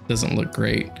doesn't look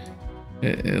great.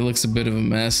 It looks a bit of a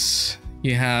mess.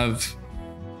 You have,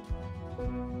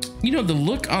 you know, the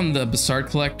look on the Bizarre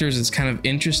collectors is kind of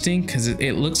interesting because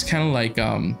it looks kind of like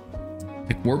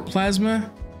warp plasma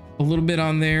a little bit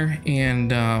on there,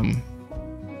 and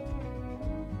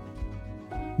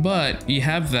but you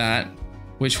have that,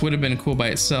 which would have been cool by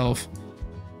itself.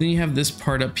 Then you have this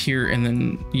part up here, and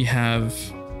then you have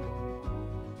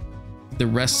the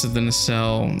rest of the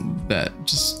nacelle that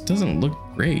just doesn't look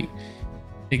great.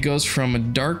 It goes from a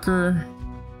darker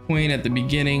point at the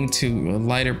beginning to a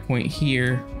lighter point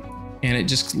here, and it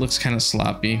just looks kind of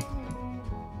sloppy.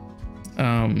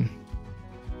 I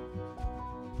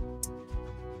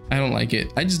don't like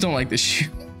it. I just don't like the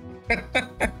shield.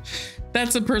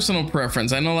 That's a personal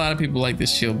preference. I know a lot of people like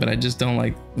this shield, but I just don't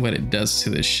like what it does to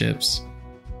the ships.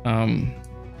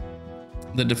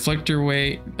 The deflector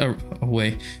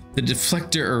the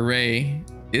deflector array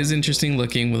is interesting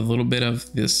looking with a little bit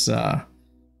of this kind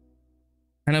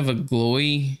of a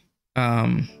glowy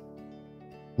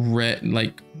red,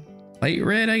 like light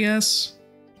red, I guess.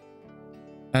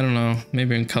 I don't know,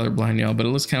 maybe I'm colorblind, y'all, but it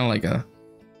looks kind of like I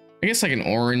guess like an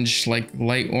orange, like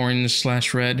light orange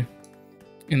 / red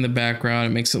in the background.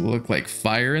 It makes it look like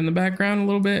fire in the background a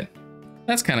little bit.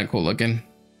 That's kind of cool looking,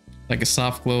 like a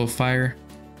soft glow of fire.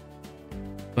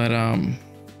 But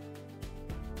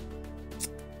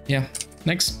yeah,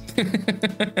 next.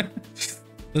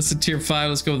 That's the tier 5.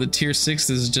 Let's go with the tier 6.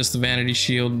 This is just the Vanity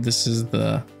Shield. This is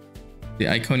the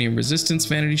Iconium Resistance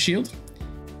Vanity Shield.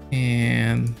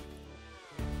 And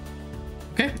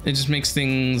okay, it just makes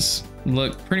things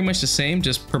look pretty much the same,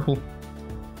 just purple.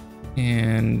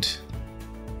 And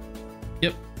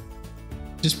yep,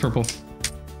 just purple.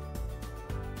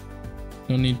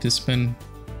 No need to spend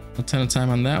a ton of time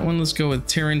on that one. Let's go with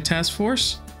Terran Task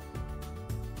Force.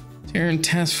 Terran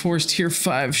Task Force tier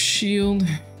 5 shield.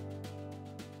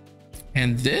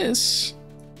 And this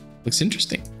looks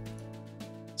interesting.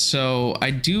 So I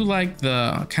do like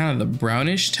the kind of the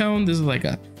brownish tone. This is like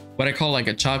what I call like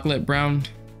a chocolate brown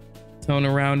tone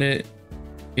around it.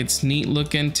 It's neat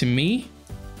looking to me.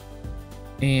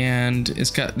 And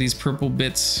it's got these purple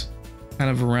bits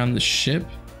kind of around the ship.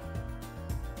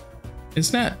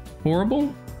 It's not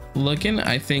horrible looking.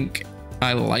 I think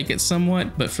I like it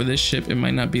somewhat, but for this ship, it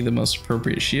might not be the most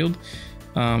appropriate shield.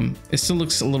 It still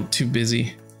looks a little too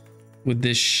busy with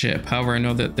this ship. However, I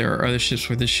know that there are other ships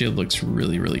where this shield looks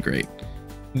really, really great.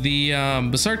 The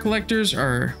Bizarre collectors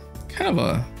are kind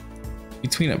of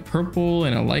between a purple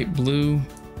and a light blue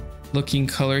looking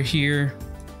color here.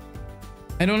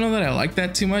 I don't know that I like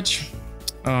that too much.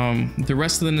 The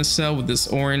rest of the nacelle with this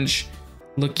orange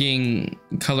looking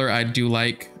color I do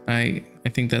like. I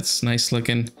think that's nice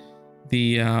looking.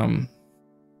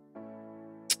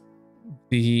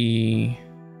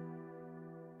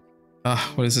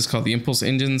 What is this called? The impulse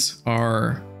engines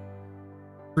are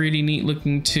pretty neat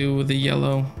looking too, with the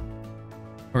yellow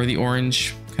or the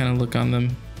orange kind of look on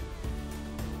them.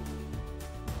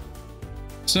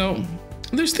 So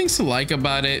there's things to like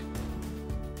about it.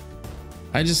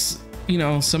 I just, you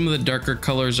know, some of the darker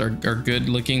colors are good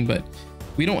looking, but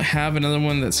we don't have another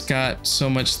one that's got so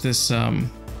much this kind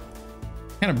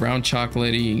of brown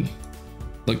chocolatey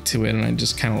look to it, and I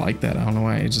just kind of like that. I don't know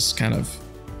why. It's just kind of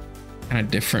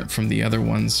different from the other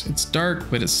ones. It's dark,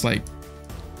 but it's like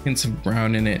hints of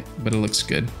brown in it, but it looks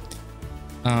good.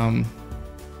 Probably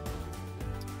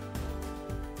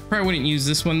wouldn't use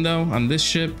this one though on this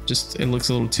ship. Just it looks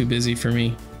a little too busy for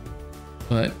me.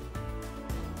 But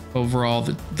overall,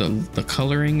 the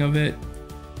coloring of it,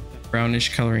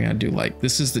 brownish coloring, I do like.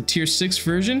 This is the tier 6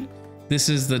 version. This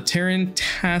is the Terran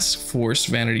Task Force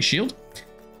Vanity Shield,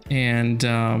 and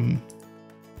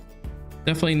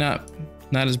definitely not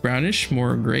as brownish,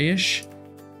 more grayish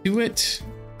to it.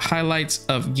 Highlights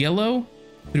of yellow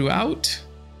throughout.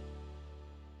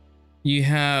 You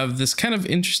have this kind of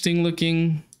interesting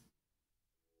looking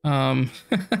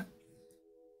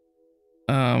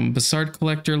Bassard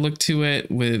collector look to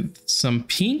it with some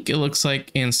pink, it looks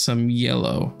like, and some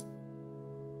yellow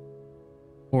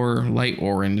or light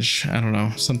orange, I don't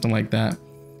know, something like that.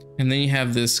 And then you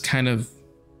have this kind of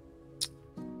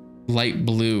light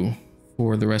blue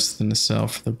for the rest of the nacelle,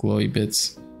 for the glowy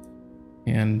bits.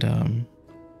 And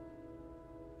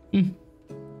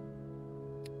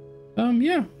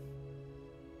yeah,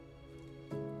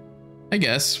 I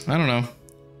guess, I don't know,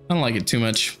 I don't like it too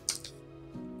much.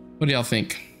 What do y'all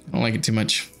think? I don't like it too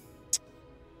much.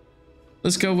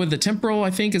 Let's go with the temporal.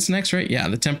 I think it's next, right? Yeah,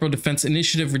 the Temporal Defense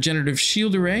Initiative Regenerative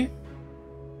Shield Array.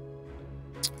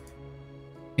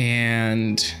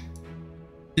 And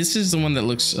this is the one that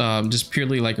looks just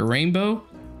purely like a rainbow.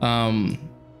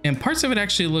 And parts of it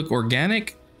actually look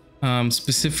organic.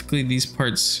 Specifically these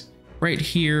parts right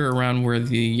here around where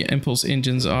the impulse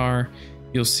engines are.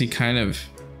 You'll see kind of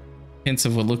hints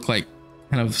of what look like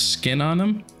kind of skin on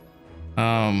them.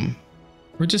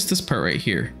 Or just this part right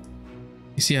here.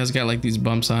 You see how it's got like these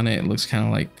bumps on it. It looks kind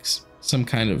of like some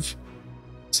kind of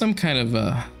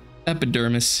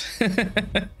epidermis.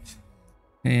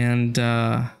 And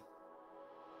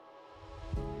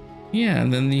yeah,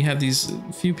 and then you have these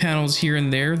few panels here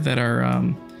and there that are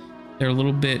they're a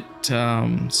little bit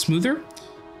smoother,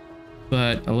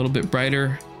 but a little bit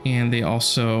brighter, and they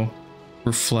also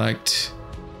reflect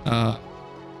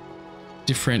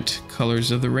different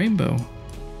colors of the rainbow.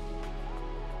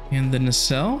 And the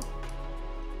nacelle,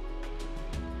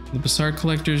 the Bassard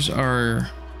collectors are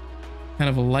kind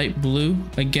of a light blue,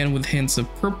 again with hints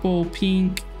of purple,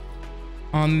 pink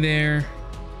on there.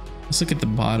 Let's look at the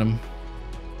bottom.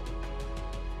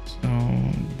 So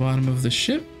bottom of the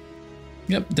ship,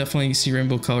 yep, definitely you see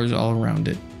rainbow colors all around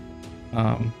it,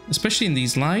 especially in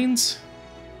these lines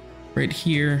right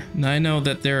here. Now I know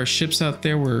that there are ships out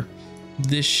there where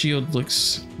this shield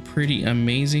looks pretty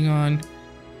amazing on.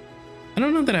 I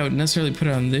don't know that I would necessarily put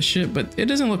it on this ship, but it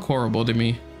doesn't look horrible to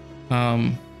me.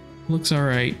 Looks all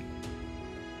right,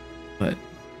 but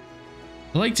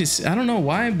I like to see, I don't know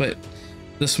why, but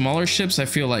the smaller ships I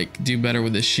feel like do better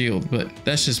with this shield, but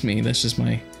that's just me. That's just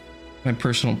my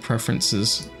personal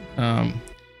preferences. The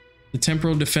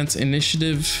Temporal Defense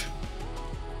Initiative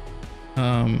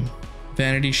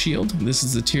Vanity Shield. This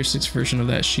is the tier 6 version of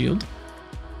that shield.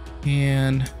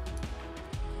 And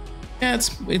yeah,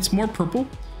 it's more purple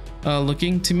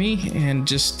looking to me, and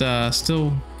just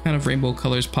still kind of rainbow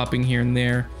colors popping here and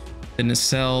there. The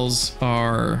nacelles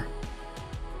are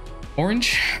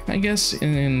orange, I guess,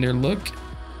 in their look,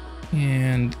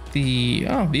 and the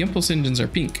impulse engines are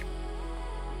pink.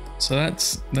 So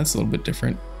that's a little bit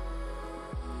different.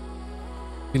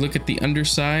 We look at the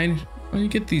underside. Well, you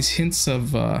get these hints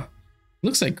of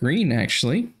looks like green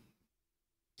actually.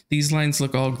 These lines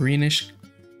look all greenish,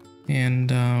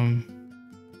 and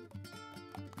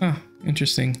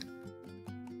interesting.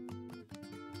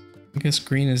 I guess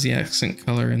green is the accent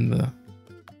color in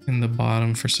the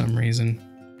bottom for some reason.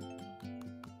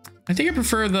 I think I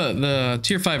prefer the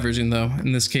tier 5 version though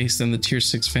in this case than the tier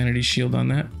 6 Vanity Shield on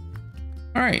that.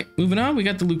 All right, moving on, we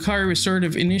got the Lucari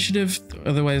Restorative Initiative,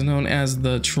 otherwise known as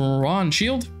the Tron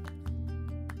Shield.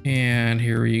 And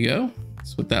here you go.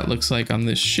 That's what that looks like on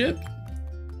this ship.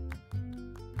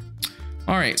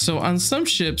 All right, so on some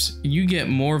ships, you get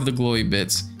more of the glowy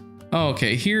bits. Oh,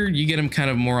 okay, here you get them kind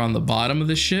of more on the bottom of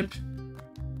the ship.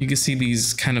 You can see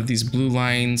these blue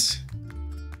lines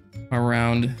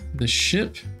around the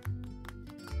ship.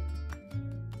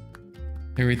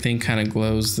 Everything kind of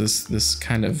glows this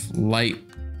kind of light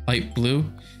blue,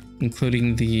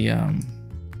 including the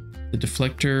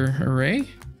deflector array.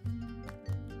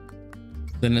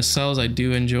 The nacelles I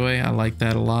do enjoy. I like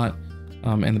that a lot.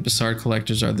 And the Bassard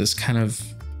collectors are this kind of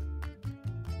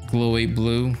glowy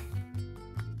blue.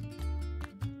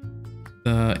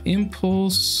 The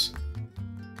impulse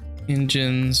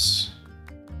engines,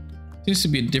 seems to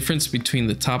be a difference between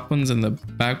the top ones and the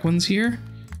back ones here.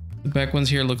 The back ones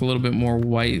here look a little bit more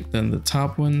white than the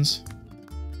top ones.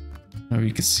 Oh,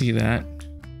 you can see that.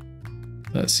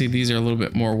 But see, these are a little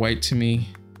bit more white to me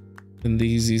than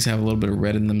these. These have a little bit of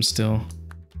red in them still.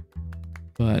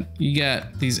 But you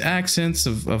got these accents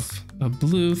of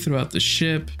blue throughout the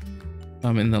ship,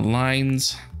 in the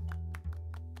lines.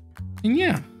 And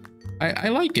yeah, I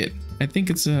like it. I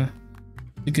think it's a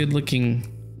good looking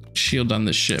shield on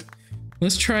the ship.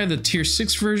 Let's try the tier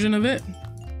 6 version of it.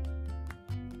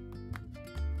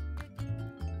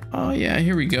 Oh yeah,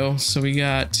 here we go. So we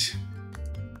got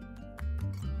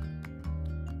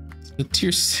the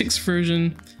tier 6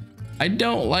 version. I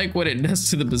don't like what it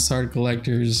does to the Bizarre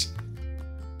collectors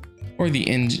or the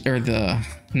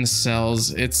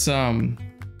nacelles. It's I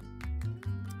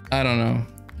don't know.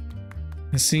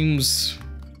 It seems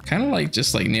kind of like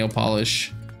just like nail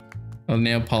polish, a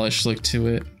nail polish look to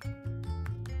it.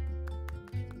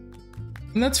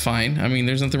 And that's fine. I mean,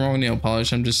 there's nothing wrong with nail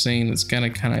polish. I'm just saying it's kind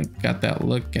of got that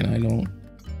look, and I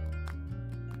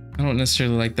don't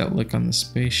necessarily like that look on the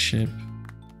spaceship.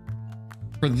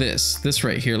 For this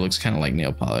right here looks kind of like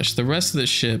nail polish. The rest of the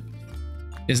ship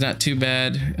is not too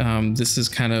bad. This is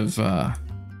kind of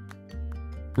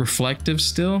reflective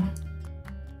still,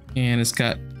 and it's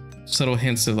got subtle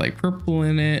hints of like purple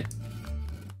in it,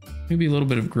 maybe a little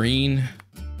bit of green.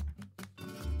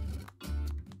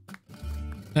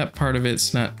 That part of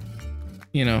it's not,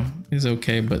 you know, is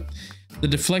okay, but the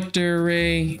deflector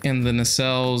array and the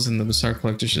nacelles and the Bizarre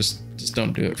collectors just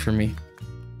don't do it for me.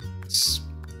 It's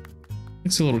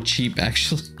a little cheap,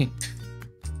 actually.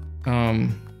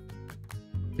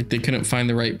 Like they couldn't find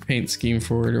the right paint scheme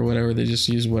for it or whatever. They just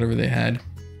used whatever they had.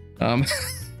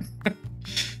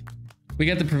 We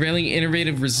got the prevailing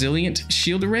innovative resilient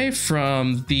shield array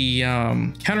from the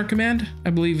counter command, I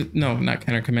believe. No, not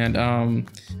counter command.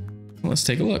 Let's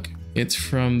take a look. It's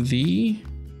from the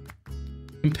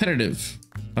competitive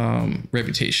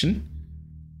reputation.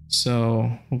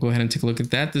 So we'll go ahead and take a look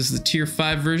at that. This is the tier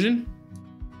 5 version.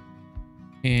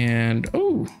 And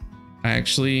oh, I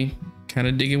actually kind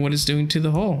of digging what it's doing to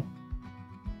the hull.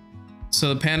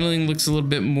 So the paneling looks a little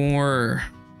bit more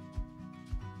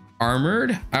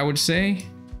armored, I would say,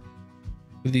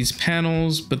 with these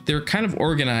panels, but they're kind of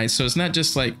organized. So it's not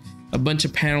just like a bunch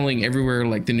of paneling everywhere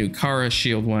like the new Kara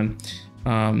shield one.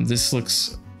 This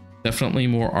looks definitely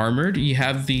more armored. You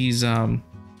have these, I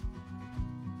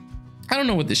don't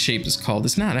know what the shape is called.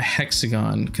 It's not a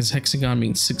hexagon, because hexagon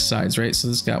means 6 sides, right? So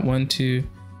this got 1, 2,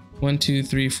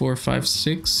 3, 4, 5,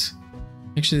 6.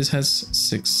 Actually, this has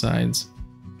 6 sides.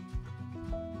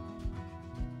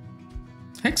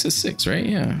 Hex is 6, right?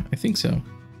 Yeah, I think so.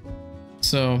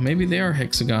 So maybe they are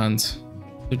hexagons.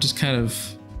 They're just kind of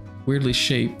weirdly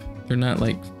shaped. They're not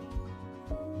like,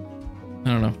 I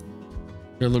don't know.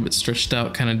 They're a little bit stretched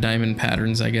out kind of diamond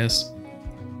patterns, I guess.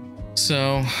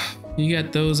 So you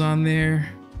got those on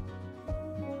there,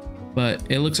 but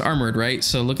it looks armored, right?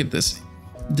 So look at this.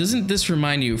 Doesn't this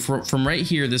remind you from right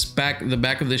here, the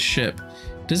back of this ship?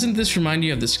 Doesn't this remind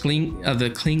you of the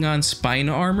Klingon spine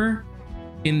armor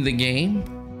in the game?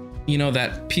 You know,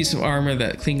 that piece of armor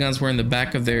that Klingons wear in the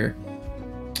back of their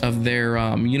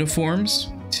uniforms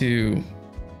to,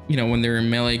 you know, when they're in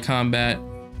melee combat,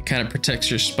 it kind of protects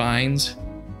your spines.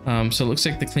 So it looks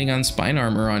like the Klingon spine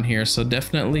armor on here. So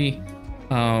definitely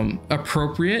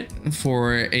appropriate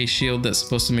for a shield that's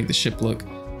supposed to make the ship look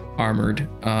armored.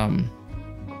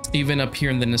 Even up here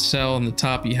in the nacelle on the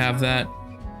top, you have that.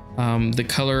 The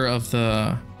color of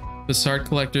the Bizarre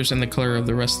collectors and the color of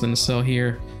the rest of the nacelle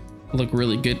here look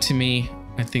really good to me.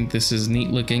 I think this is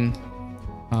neat looking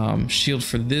shield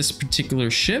for this particular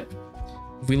ship.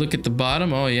 If we look at the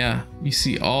bottom, oh yeah, you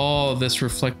see all this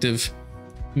reflective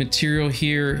material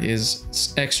here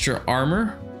is extra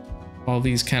armor. All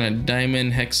these kind of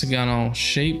diamond hexagonal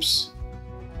shapes.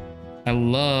 I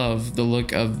love the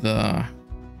look of the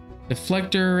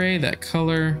deflector array. That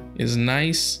color is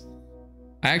nice.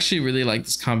 I actually really like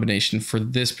this combination for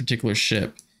this particular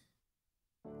ship.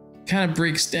 Kind of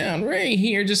breaks down right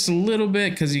here just a little bit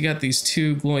because you got these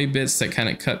 2 glowy bits that kind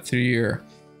of cut through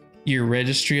your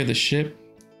registry of the ship,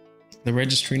 the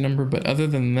registry number. But other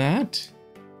than that,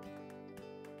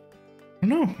 I don't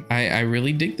know. I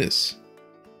really dig this.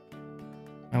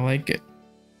 I like it.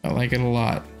 I like it a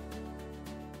lot.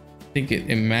 I think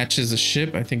it matches the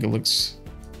ship. I think it looks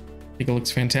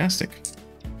fantastic.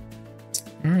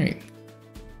 All right,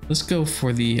 let's go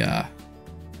for the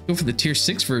tier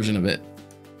 6 version of it.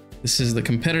 This is the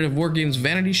competitive war games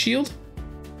Vanity Shield.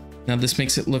 Now this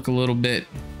makes it look a little bit,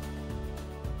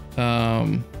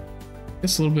 I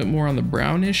guess a little bit more on the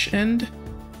brownish end.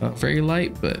 Very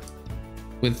light, but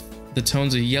with the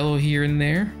tones of yellow here and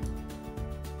there.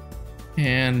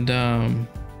 And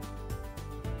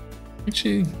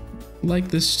actually like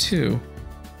this too.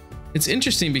 It's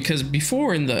interesting because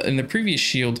before in the previous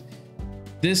shield,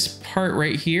 this part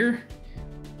right here,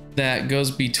 that goes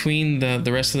between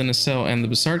the rest of the nacelle and the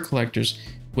Bassard collectors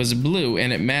was blue,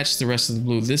 and it matched the rest of the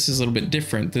blue. This is a little bit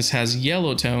different. This has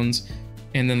yellow tones,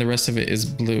 and then the rest of it is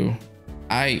blue.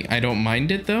 I don't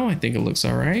mind it though. I think it looks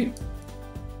all right.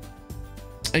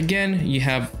 Again, you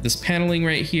have this paneling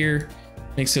right here.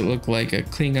 Makes it look like a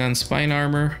Klingon spine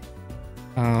armor.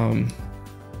 It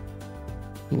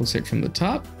looks like from the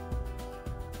top.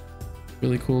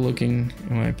 Really cool looking,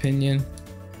 in my opinion.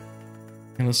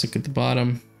 And let's look at the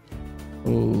bottom. Oh,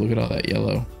 look at all that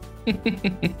yellow.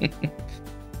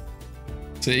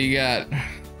 So you got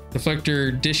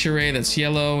deflector dish array that's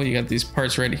yellow. You got these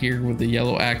parts right here with the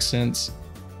yellow accents.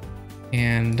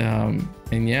 And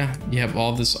yeah, you have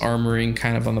all this armoring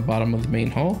kind of on the bottom of the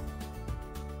main hull.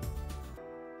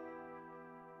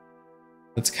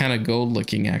 It's kind of gold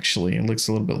looking, actually. It looks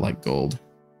a little bit like gold.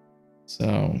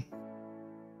 So,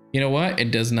 you know what?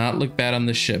 It does not look bad on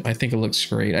the ship. I think it looks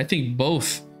great. I think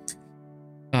both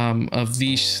of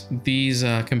these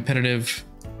competitive,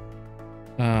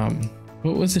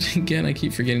 what was it again? I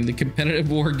keep forgetting. The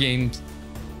competitive war games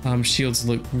shields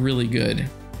look really good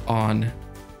on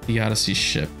the Odyssey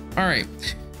ship. All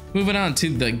right, moving on to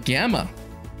the Gamma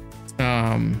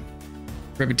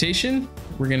reputation.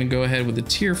 We're gonna go ahead with the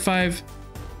tier 5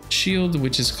 shield,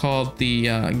 which is called the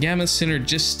Gamma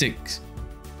Synergistic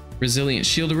Resilient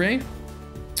Shield Array,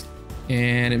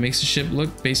 and it makes the ship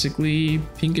look basically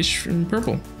pinkish and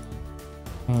purple.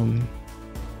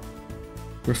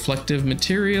 Reflective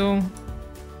material,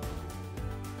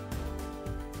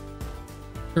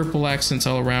 purple accents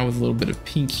all around with a little bit of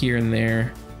pink here and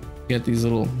there. You got these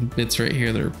little bits right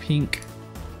here that are pink,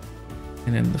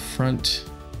 and then the front,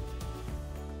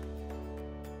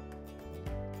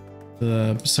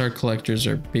 the Bassard collectors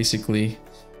are basically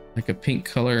like a pink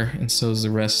color, and so is the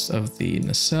rest of the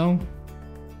nacelle.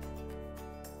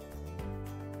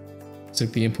 Looks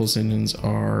like the impulse engines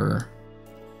are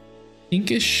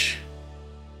pinkish.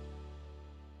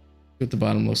 What the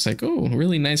bottom looks like. Oh,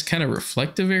 really nice kind of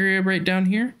reflective area right down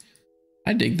here.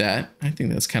 I dig that. I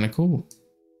think that's kind of cool.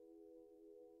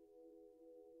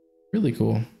 Really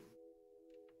cool.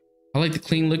 I like the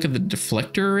clean look of the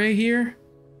deflector array here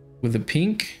with the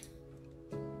pink.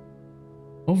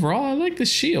 Overall, I like the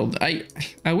shield. I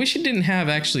wish it didn't have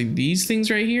actually these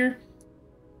things right here.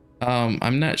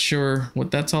 I'm not sure what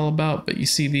that's all about, but you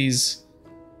see these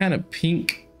kind of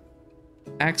pink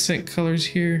accent colors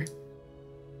here.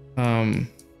 And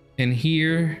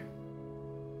here,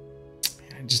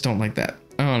 I just don't like that.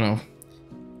 I don't know.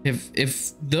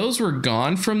 If those were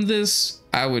gone from this,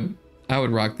 I would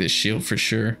rock this shield for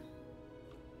sure,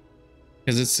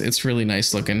 because it's really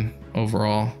nice looking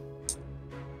overall.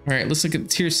 All right, let's look at the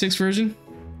tier 6 version.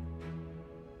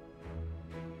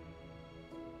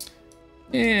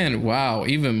 And wow,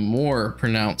 even more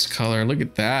pronounced color. Look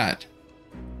at that.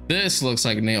 This looks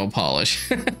like nail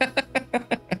polish.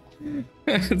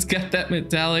 It's got that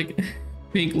metallic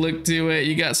pink look to it.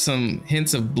 You got some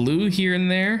hints of blue here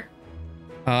and there.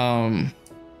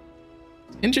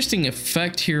 Interesting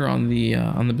effect here on the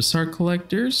Bassard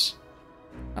collectors.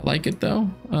 I like it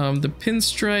though. The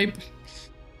pinstripe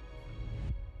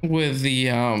with the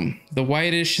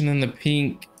whitish and then the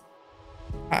pink.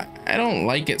 I don't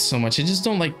like it so much. I just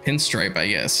don't like pinstripe, I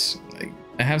guess.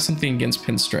 I have something against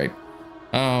pinstripe.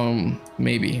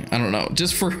 Maybe, I don't know.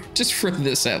 Just for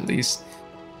this at least.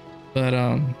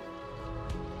 But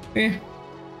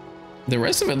the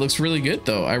rest of it looks really good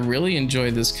though. I really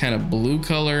enjoy this kind of blue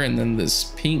color and then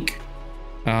this pink,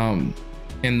 and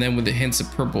then with the hints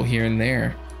of purple here and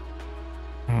there.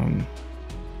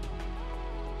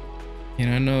 You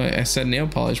know, I know I said nail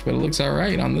polish, but it looks all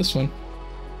right on this one.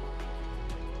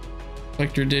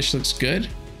 Reflector dish looks good.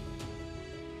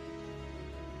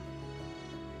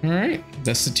 All right,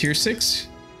 that's the tier 6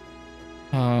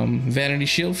 Vanity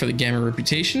Shield for the Gamma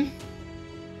reputation.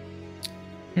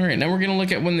 All right, now we're gonna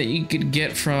look at one that you could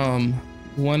get from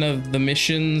one of the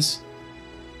missions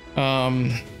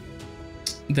that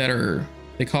are,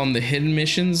 they call them the hidden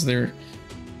missions. They're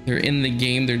in the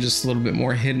game, they're just a little bit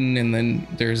more hidden. And then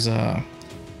there's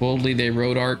Boldly They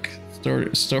Rode arc,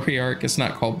 story arc. It's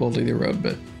not called Boldly They Rode,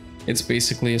 but it's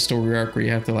basically a story arc where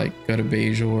you have to like go to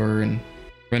Bajor and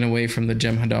run away from the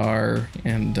Jem'Hadar,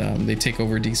 and they take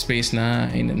over Deep Space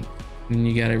Nine, and then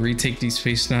you gotta retake Deep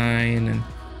Space Nine, and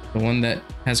the one that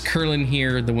has Curlin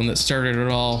here, the one that started it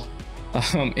all.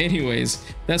 Anyways,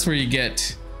 that's where you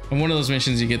get, on one of those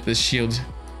missions, you get this shield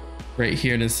right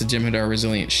here, and it's the Jem'Hadar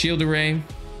Resilient Shield Array.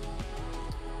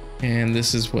 And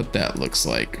this is what that looks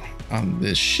like on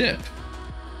this ship.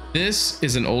 This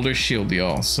is an older shield,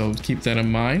 y'all, so keep that in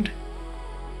mind.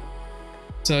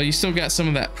 So you still got some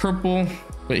of that purple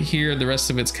but here the rest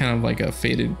of it's kind of like a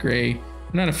faded gray.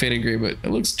 Not a faded gray, but it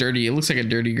looks dirty. It looks like a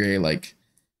dirty gray, like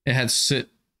it had soot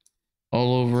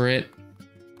all over it,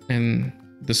 and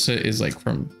the soot is like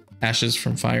from ashes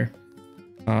from fire.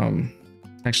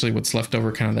 Actually what's left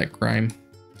over, kind of that grime.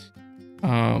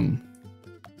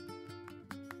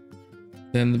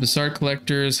 Then the Bizarre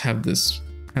collectors have this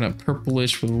kind of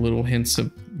purplish with little hints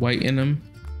of white in them,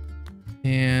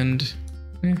 and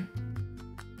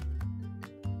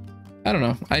I don't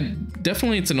know.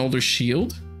 Definitely it's an older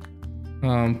shield.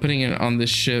 Putting it on this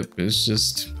ship is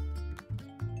just,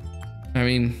 I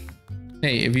mean,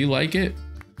 hey, if you like it,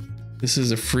 this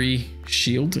is a free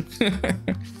shield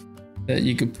that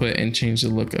you could put and change the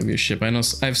look of your ship. I know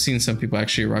I've seen some people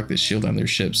actually rock this shield on their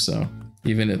ships, so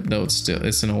even though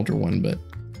it's an older one, but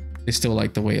they still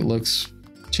like the way it looks.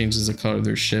 Changes the color of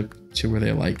their ship to where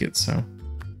they like it. So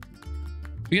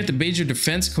we got the Major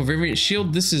Defense Covariant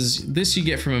Shield. This you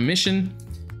get from a mission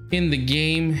in the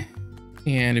game,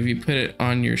 and if you put it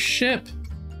on your ship,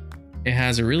 it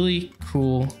has a really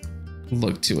cool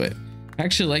look to it. I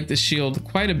actually like the shield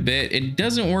quite a bit. It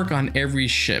doesn't work on every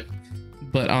ship,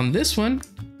 but on this one,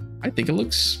 I think it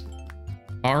looks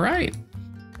all right.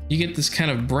 You get this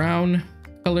kind of brown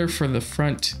color for the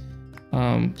front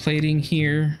plating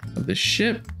here of the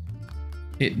ship.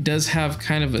 It does have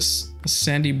kind of a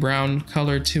sandy brown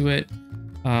color to it.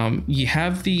 You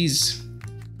have these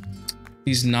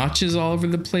notches all over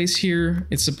the place here.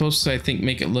 It's supposed to, I think,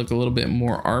 make it look a little bit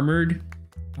more armored,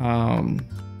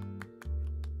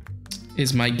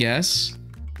 is my guess.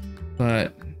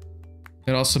 But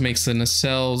it also makes the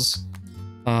nacelles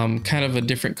kind of a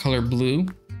different color blue,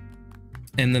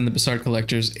 and then the Bizarre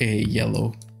collectors a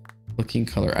yellow looking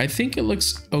color. I think it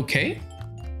looks okay.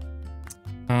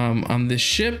 On this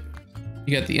ship,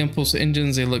 you got the impulse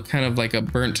engines. They look kind of like a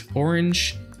burnt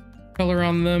orange color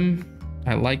on them.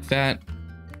 I like that.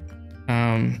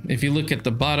 If you look at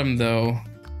the bottom though,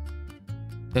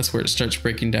 that's where it starts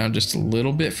breaking down just a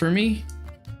little bit for me.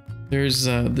 There's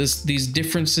these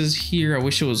differences here. I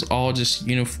wish it was all just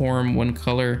uniform, one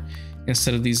color,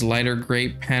 instead of these lighter gray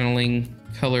paneling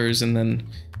colors, and then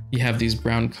you have these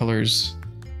brown colors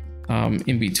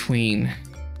in between.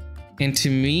 And to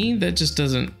me, that just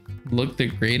doesn't look the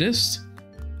greatest.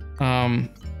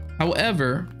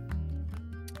 However,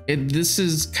 this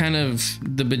is kind of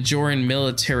the Bajoran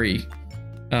military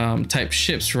type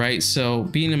ships, right? So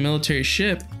being a military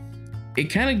ship, it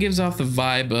kind of gives off the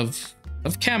vibe of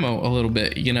camo a little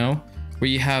bit, you know, where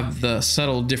you have the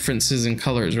subtle differences in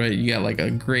colors, right? You got like a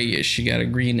grayish, you got a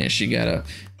greenish, you got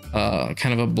a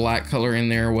kind of a black color in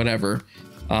there or whatever.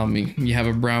 You have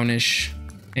a brownish,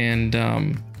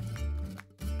 and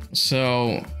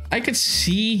so I could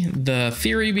see the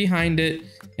theory behind it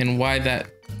and why that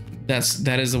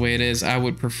is the way it is. I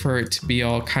would prefer it to be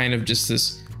all kind of just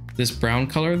this brown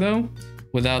color though,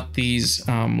 without these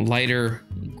lighter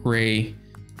gray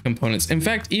components. In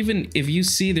fact, even if you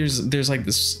see there's like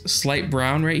this slight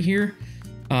brown right here,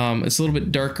 it's a little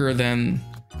bit darker than,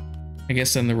 I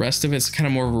guess, than the rest of it. It's kind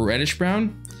of more of a reddish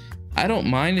brown. I don't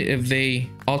mind if they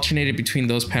alternated between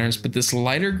those patterns, but this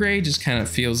lighter gray just kind of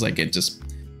feels like it just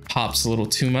pops a little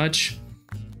too much,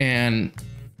 and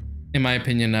in my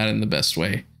opinion, not in the best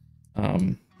way.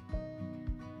 Other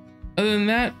than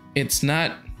that, it's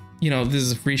not, you know, this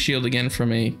is a free shield again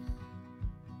from an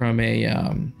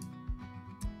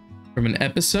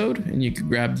episode, and you could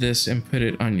grab this and put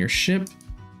it on your ship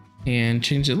and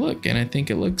change the look, and I think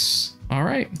it looks all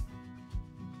right.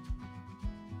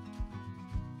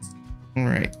 All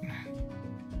right.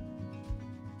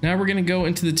 Now we're gonna go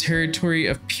into the territory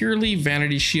of purely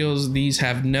vanity shields. These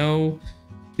offer no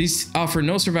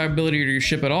survivability to your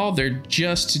ship at all. They're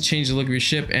just to change the look of your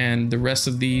ship, and the rest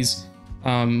of these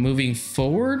moving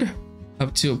forward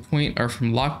up to a point are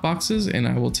from lock boxes, and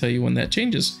I will tell you when that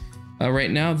changes.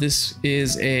 Right now, this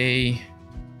is the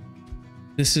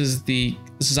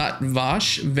Zat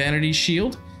Vash Vanity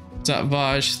Shield. Zat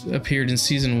Vash appeared in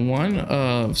season 1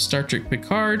 of Star Trek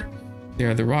Picard. They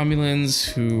are the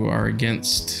Romulans who are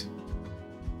against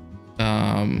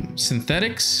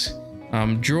synthetics,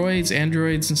 droids,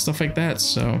 androids, and stuff like that.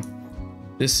 So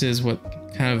this is what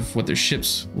their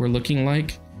ships were looking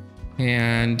like,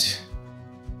 and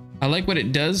I like what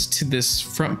it does to this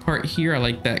front part here. I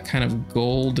like that kind of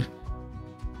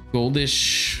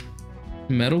goldish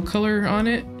metal color on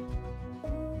it.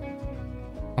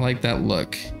 I like that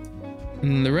look.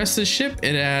 And the rest of the ship,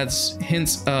 it adds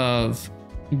hints of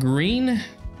green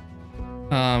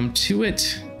to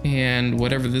it, and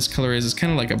whatever this color is, it's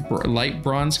kind of like a light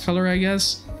bronze color, I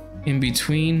guess, in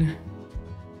between.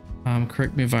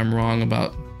 Correct me if I'm wrong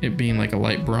about it being like a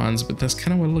light bronze, but that's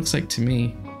kind of what it looks like to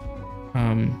me.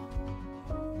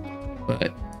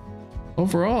 But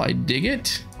overall, I dig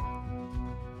it.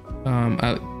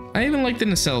 I even like the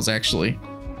nacelles actually.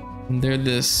 They're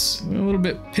this a little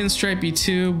bit pinstripey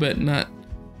too, but not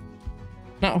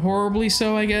horribly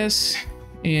so, I guess.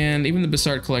 And even the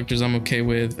Bizarre collectors I'm okay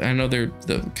with. I know they're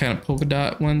the kind of polka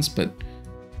dot ones, but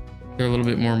they're a little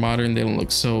bit more modern. They don't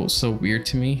look so weird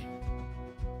to me.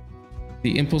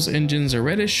 The impulse engines are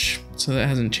reddish, so that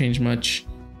hasn't changed much.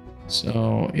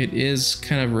 So it is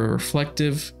kind of a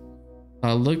reflective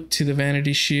look to the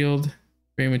Vanity Shield,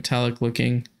 very metallic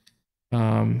looking.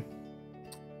 The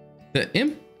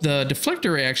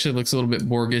deflector ray actually looks a little bit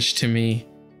Borgish to me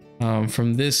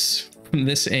from this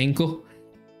angle.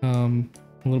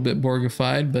 A little bit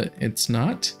Borgified, but it's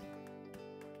not.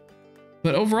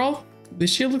 But overall,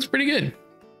 this shield looks pretty good.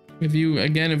 If you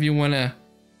want to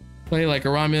play like a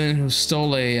Romulan who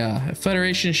stole a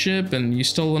Federation ship and you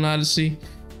stole an Odyssey,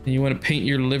 and you want to paint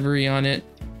your livery on it,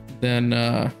 then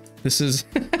this is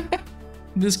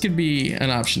this could be an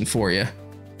option for you.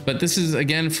 But this is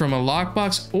again from a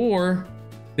lockbox, or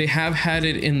they have had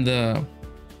it in the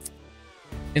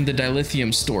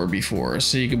dilithium store before,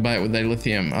 so you can buy it with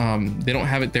dilithium. They don't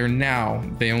have it there now.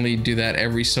 They only do that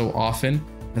every so often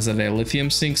as a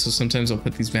dilithium sink, so sometimes they'll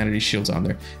put these Vanity Shields on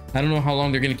there. I don't know how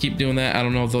long they're going to keep doing that. I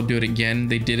don't know if they'll do it again.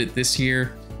 They did it this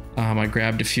year. I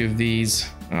grabbed a few of these,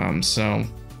 I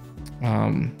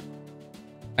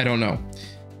don't know.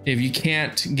 If you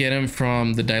can't get them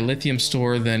from the dilithium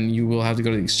store, then you will have to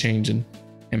go to the exchange and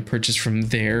purchase from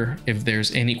there if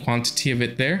there's any quantity of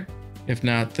it there. If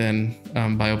not, then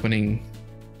by opening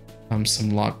some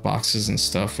lock boxes and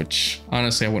stuff, which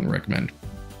honestly I wouldn't recommend.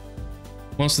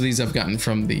 Most of these I've gotten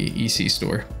from the EC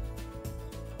store.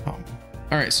 All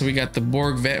right, so we got the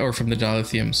Borg or from the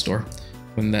dilithium store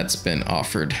when that's been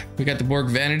offered. We got the Borg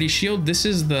Vanity Shield. This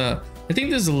is I think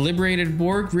this is the Liberated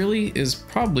Borg, really is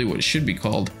probably what it should be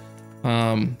called.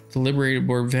 The Liberated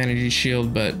Borg Vanity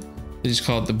Shield, but they just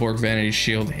call it the Borg Vanity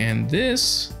Shield, and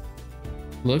this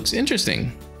looks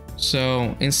interesting.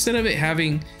 So instead of it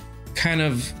having kind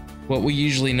of what we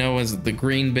usually know as the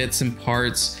green bits and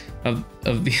parts of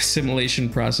the assimilation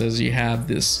process, you have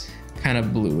this kind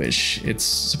of bluish. It's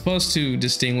supposed to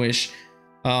distinguish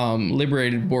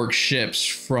Liberated Borg ships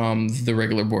from the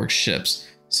regular Borg ships.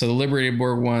 So the Liberated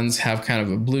Borg ones have kind of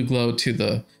a blue glow to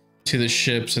the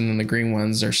ships, and then the green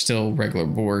ones are still regular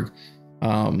Borg.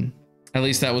 At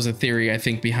least that was a theory I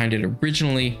think behind it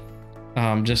originally,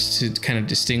 just to kind of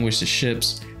distinguish the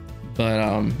ships. But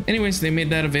anyways, they made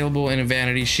that available in a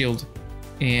Vanity Shield,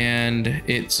 and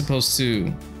it's supposed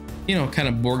to, you know, kind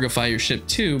of Borgify your ship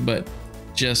too, but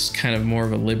just kind of more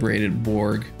of a Liberated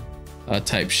Borg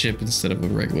type ship instead of a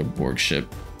regular Borg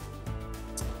ship.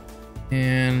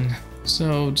 And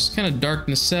so just kind of dark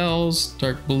nacelles,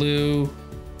 dark blue,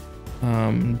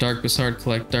 dark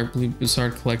blue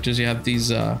Bizarre collectors. You have these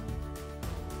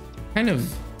kind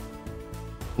of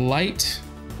light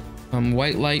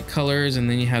white light colors, and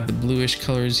then you have the bluish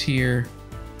colors here.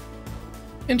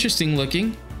 Interesting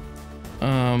looking.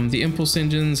 The impulse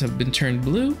engines have been turned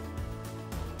blue.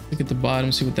 Look at the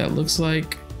bottom, see what that looks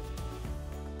like.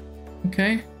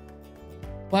 Okay,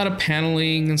 a lot of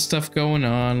paneling and stuff going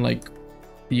on, like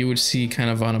you would see kind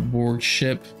of on a Borg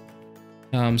ship.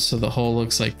 So the hull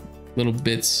looks like little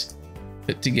bits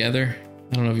fit together.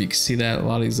 I don't know if you can see that, a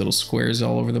lot of these little squares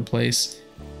all over the place.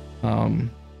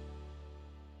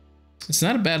 It's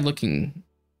not a bad looking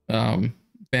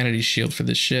Vanity Shield for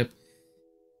this ship.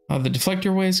 The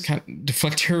deflector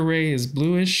array is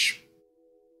bluish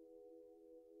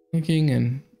looking,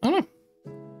 and I don't know.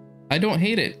 I don't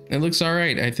hate it. It looks all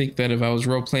right. I think that if I was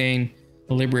role playing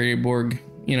a Liberated Borg,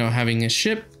 you know, having a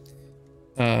ship,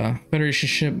 Federation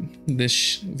ship,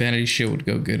 this Vanity Shield would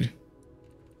go good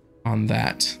on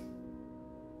that.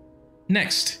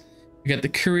 Next, we got the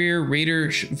Courier Raider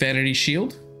Vanity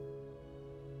Shield.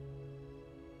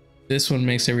 This one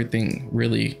makes everything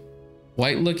really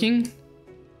white looking,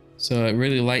 so it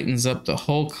really lightens up the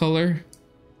whole color.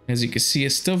 As you can see,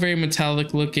 it's still very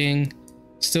metallic looking,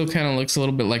 still kind of looks a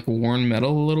little bit like worn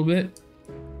metal a little bit.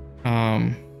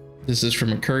 This is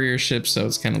from a courier ship, so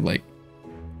it's kind of like,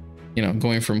 you know,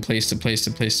 going from place to place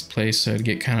to place to place, so it'd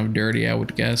get kind of dirty, I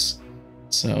would guess.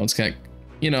 So it's got,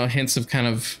 you know, hints of kind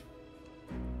of,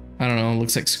 I don't know, it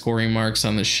looks like scoring marks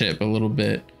on the ship a little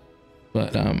bit.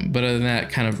 But other than that,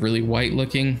 kind of really white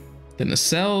looking. The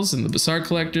nacelles and the Bizarre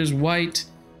collectors, white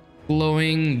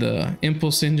glowing. The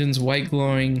impulse engines, white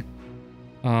glowing.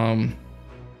 Up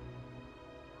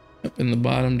in the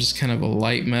bottom, just kind of a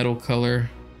light metal color.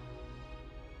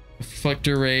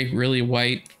 Reflector array, really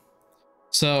white.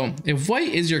 So if white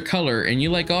is your color and you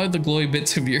like all the glowy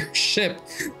bits of your ship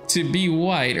to be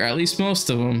white, or at least most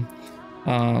of them,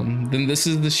 then this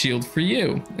is the shield for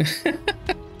you.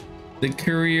 The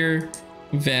Courier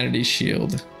Vanity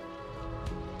Shield.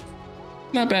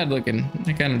 Not bad looking.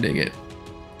 I kind of dig it.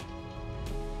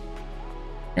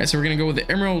 All right, so we're gonna go with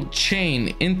the Emerald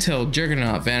Chain Intel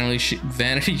Juggernaut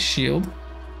Vanity Shield.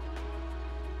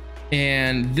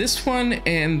 And this one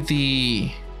and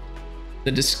the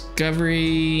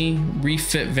Discovery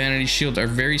Refit Vanity Shield are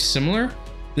very similar.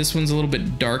 This one's a little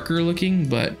bit darker looking,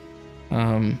 but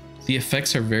the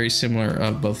effects are very similar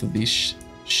of both of these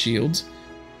shields.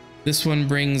 This one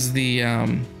brings the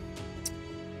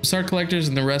Star Collectors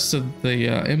and the rest of the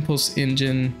Impulse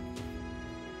Engine,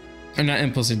 or not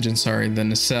Impulse Engine, sorry, the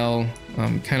nacelle,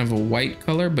 kind of a white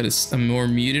color, but it's a more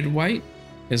muted white.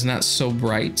 It's not so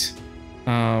bright.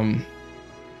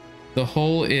 The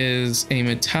hull is a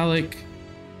metallic,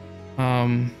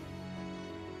 dark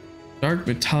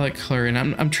metallic color, and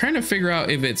I'm trying to figure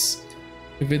out if it's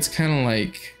kind of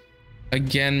like,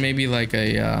 again, maybe like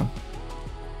a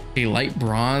light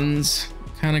bronze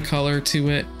kind of color to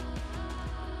it.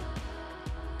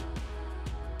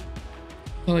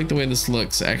 I like the way this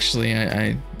looks. Actually,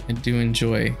 I do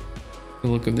enjoy the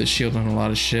look of this shield on a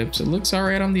lot of ships. It looks all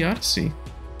right on the Odyssey.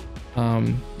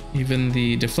 Even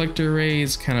the deflector array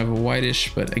is kind of a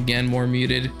whitish, but again, more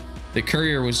muted. The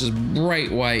Courier was just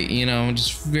bright white, you know,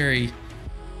 just very,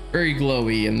 very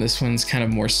glowy, and this one's kind of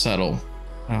more subtle.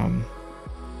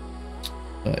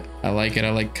 But I like it. I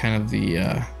like kind of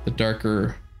the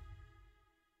darker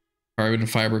carbon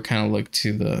fiber kind of look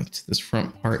to this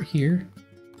front part here.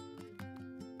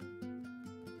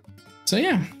 So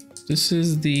yeah, this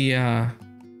is the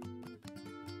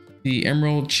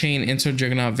Emerald Chain Intel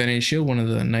Juggernaut Vanity Shield, one of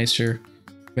the nicer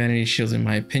Vanity Shields in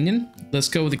my opinion. Let's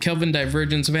go with the Kelvin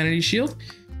Divergence Vanity Shield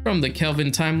from the Kelvin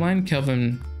timeline,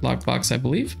 Kelvin lockbox, I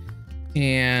believe.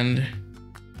 And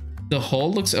the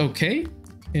hull looks okay.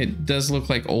 It does look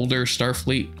like older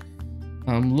Starfleet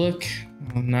look,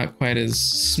 not quite as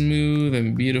smooth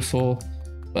and beautiful,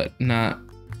 but not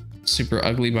super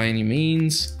ugly by any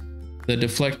means. The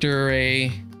deflector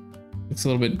array looks a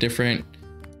little bit different,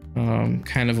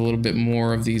 kind of a little bit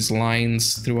more of these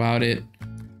lines throughout it,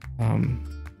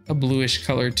 a bluish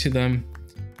color to them.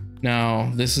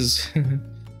 Now this is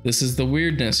this is the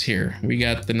weirdness here. We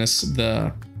got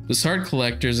the Star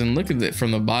Collectors, and look at it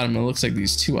from the bottom. It looks like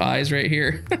these two eyes right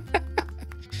here.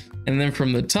 And then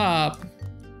from the top,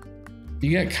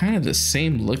 you got kind of the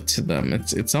same look to them.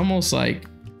 It's almost like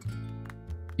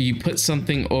you put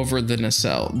something over the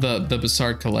nacelle, the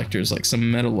Star Collectors, like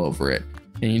some metal over it,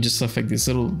 and you just left like these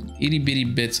little itty bitty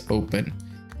bits open.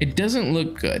 It doesn't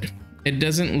look good. It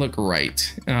doesn't look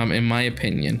right, in my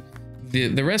opinion.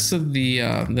 The rest of the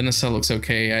nacelle looks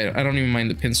okay. I don't even mind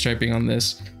the pinstriping on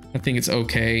this. I think it's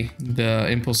okay.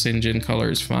 The Impulse Engine color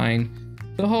is fine.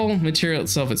 The whole material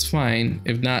itself is fine,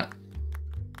 if not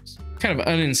kind of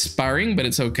uninspiring, but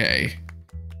it's okay.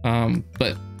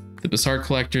 But the Star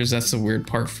Collectors, that's the weird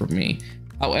part for me.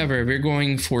 However, if you're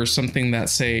going for something that,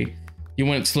 say, you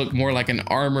want it to look more like an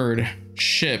armored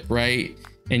ship, right?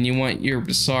 And you want your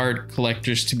Star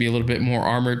Collectors to be a little bit more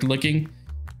armored looking,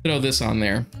 throw this on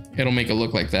there. It'll make it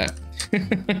look like that.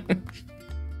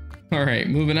 All right,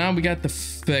 moving on. We got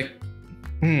the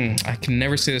I can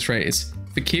never say this right. It's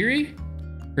Fikiri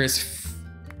or it's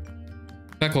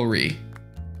Fecklery?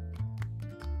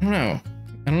 I don't know.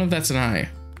 I don't know if that's an I. I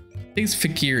think it's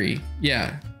Fikiri.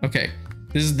 Yeah. Okay.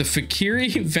 This is the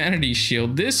Fikiri Vanity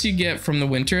Shield. This you get from the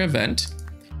winter event,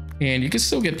 and you can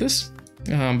still get this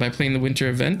by playing the winter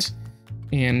event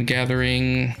and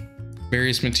gathering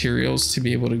various materials to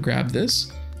be able to grab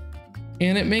this.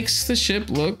 And it makes the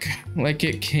ship look like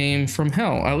it came from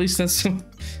hell. At least that's,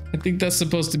 I think that's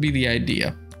supposed to be the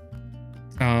idea.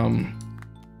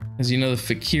 As you know, the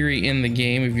Fikiri in the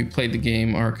game, if you played the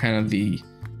game, are kind of the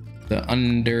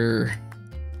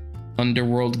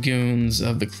underworld goons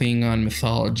of the Klingon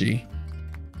mythology.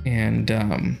 And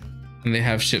they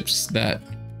have ships that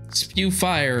spew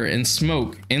fire and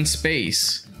smoke in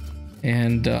space.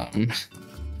 And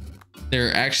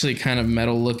they're actually kind of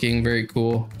metal looking, very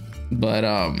cool. But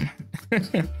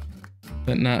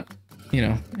but not, you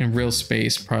know, in real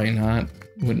space, probably not,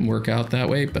 wouldn't work out that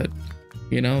way. But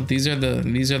you know, these are the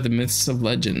myths of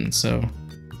legend. So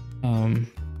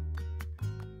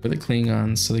for the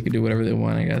Klingons, so they could do whatever they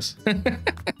want, I guess.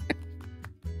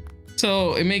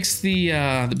 So it makes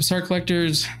the Star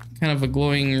Collectors kind of a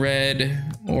glowing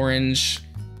red, orange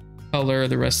color.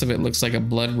 The rest of it looks like a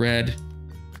blood red.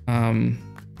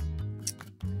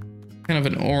 Kind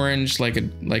of an orange, like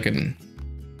an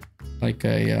like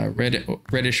a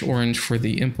reddish orange for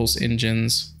the impulse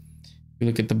engines. You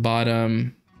look at the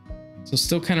bottom, so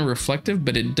still kind of reflective,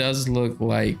 but it does look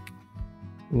like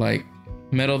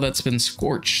metal that's been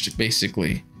scorched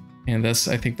basically. And I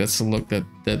think that's the look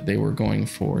that they were going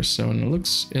for. So, and it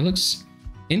looks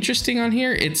interesting on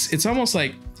here. It's almost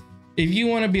like if you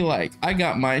want to be like, I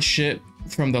got my shit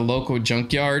from the local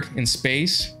junkyard in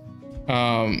space.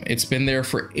 It's been there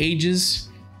for ages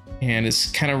and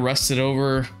it's kind of rusted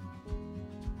over.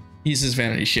 Use this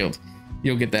Vanity Shield.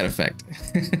 You'll get that effect.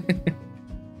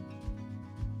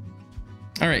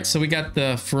 All right, so we got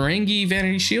the Ferengi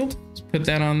Vanity Shield. Let's put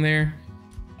that on there.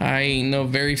 I know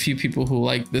very few people who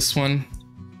like this one.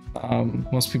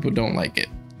 Most people don't like it.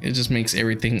 It just makes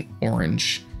everything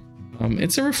orange.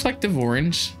 It's a reflective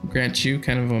orange, grant you,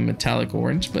 kind of a metallic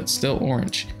orange, but still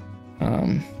orange.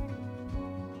 Kind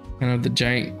of the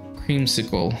giant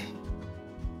creamsicle,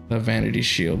 the Vanity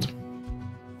Shield.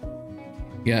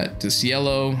 You got this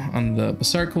yellow on the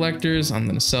Bazaar collectors, on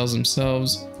the nacelles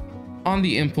themselves, on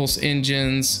the impulse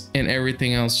engines, and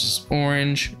everything else just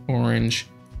orange, orange,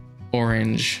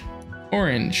 orange,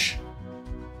 orange,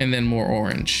 and then more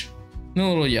orange, and a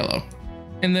little yellow,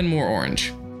 and then more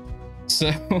orange.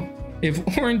 So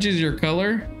if orange is your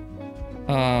color,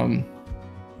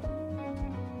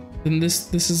 then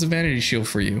this is a Vanity Shield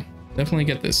for you. Definitely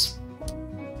get this.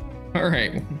 All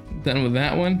right, done with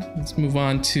that one. Let's move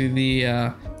on to the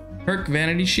Herc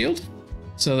Vanity Shield.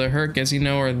 So the Herc, as you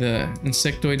know, are the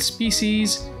insectoid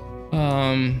species.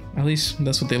 At least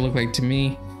that's what they look like to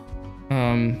me.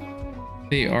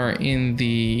 They are in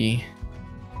the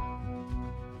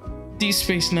Deep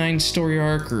Space Nine story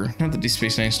arc, or not the Deep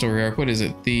Space Nine story arc, what is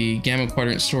it? The Gamma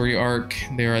Quadrant story arc.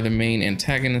 They are the main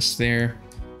antagonists there.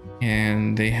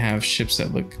 And they have ships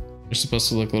that they're supposed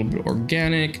to look a little bit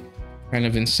organic, kind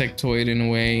of insectoid in a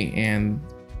way, and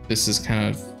this is kind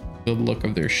of the look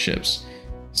of their ships.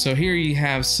 So here you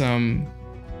have some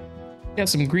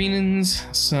greenings,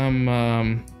 some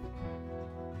kind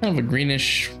of a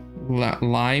greenish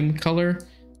lime color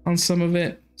on some of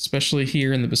it, especially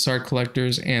here in the Bazaar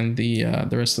collectors and the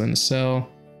rest of the nacelle.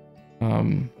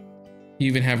 You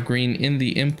even have green in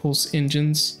the impulse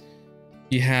engines.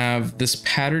 You have this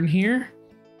pattern here.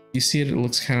 You see it, it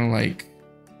looks kind of like,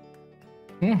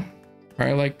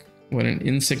 probably like what an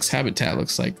insect's habitat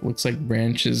looks like. Looks like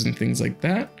branches and things like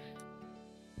that.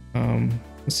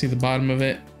 Let's see the bottom of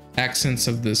it. Accents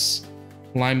of this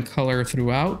lime color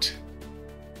throughout.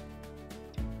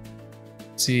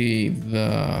 See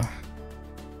the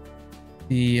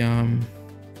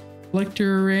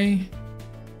collector array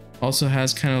also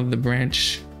has kind of the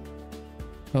branch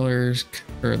colors,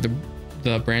 or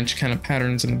the branch kind of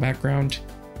patterns in the background.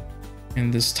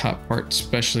 And this top part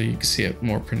especially, you can see it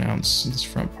more pronounced in this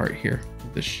front part here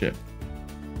of this ship.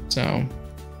 So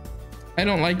I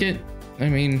don't like it. I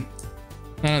mean,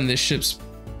 not on this ship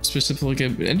specifically.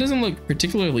 It doesn't look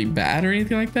particularly bad or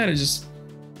anything like that. It just,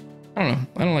 I don't know.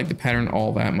 I don't like the pattern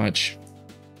all that much.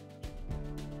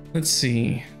 Let's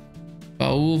see.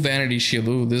 Oh, Vanity Shield.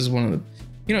 Ooh, this is one of the,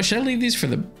 you know, should I leave these for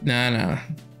the, nah.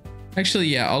 Actually,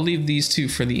 yeah, I'll leave these two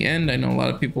for the end. I know a lot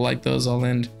of people like those. I'll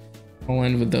end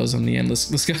with those on the end.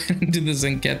 Let's go ahead and do the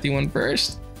Zenkethi one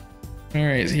first. All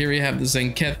right, here we have the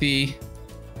Zenkethi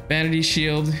Vanity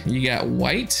Shield. You got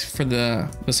white for the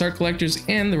Bazaar collectors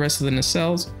and the rest of the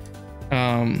nacelles.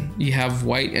 You have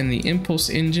white in the impulse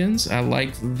engines. I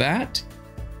like that.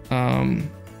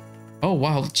 Oh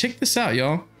wow, check this out,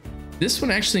 y'all. This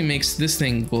one actually makes this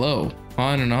thing glow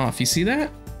on and off. You see that?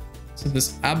 So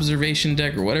this observation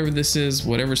deck, or whatever this is,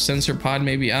 whatever sensor pod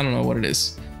maybe, I don't know what it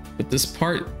is, but this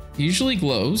part usually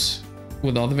glows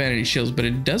with all the Vanity Shields, but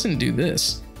it doesn't do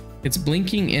this. It's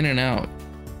blinking in and out.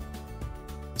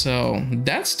 So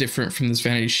that's different from this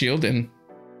Vanity Shield. And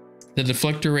the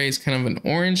deflector array is kind of an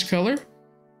orange color.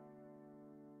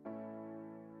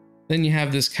 Then you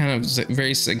have this kind of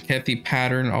very Zenkethi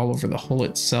pattern all over the hull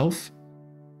itself.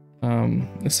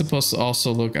 It's supposed to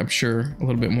also look, I'm sure, a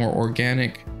little bit more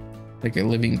organic, like a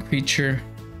living creature.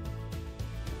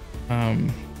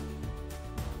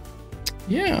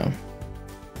 Yeah,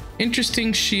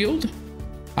 interesting shield.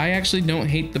 I actually don't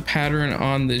hate the pattern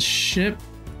on this ship.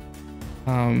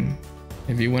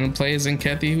 If you want to play as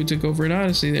Zenkethi who took over in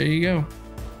Odyssey, there you go.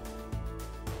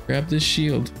 Grab this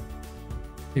shield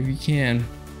if you can.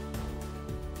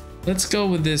 Let's go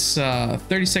with this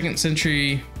 32nd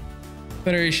Century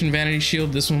Federation Vanity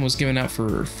Shield. This one was given out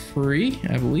for free,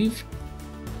 I believe.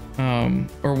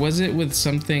 Or was it with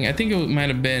something? I think it might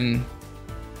have been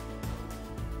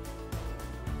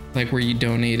like where you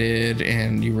donated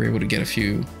and you were able to get a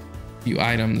few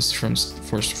items from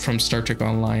Star Trek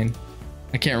Online.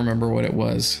 I can't remember what it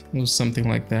was. It was something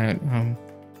like that.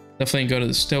 Definitely go to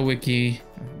the STO wiki.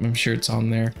 I'm sure it's on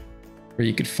there where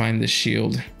you could find the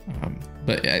shield.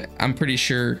 But I'm pretty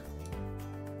sure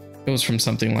it was from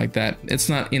something like that. It's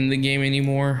not in the game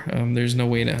anymore. There's no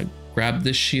way to grab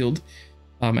this shield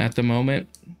at the moment.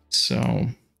 So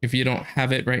if you don't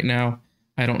have it right now,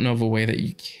 I don't know of a way that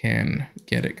you can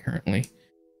get it currently.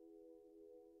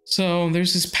 So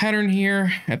there's this pattern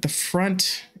here at the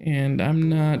front, and I'm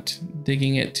not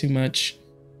digging it too much.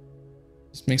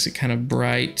 This makes it kind of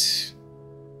bright.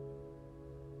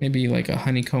 Maybe like a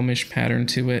honeycombish pattern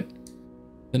to it.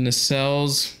 The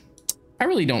nacelles, I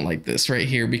really don't like this right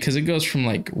here because it goes from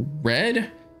like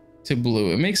red to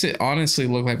blue. It makes it honestly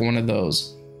look like one of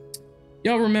those.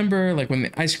 Y'all remember like when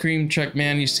the ice cream truck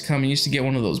man used to come and used to get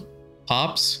one of those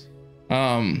pops?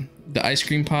 The ice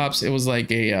cream pops, it was like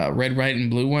a red, white, and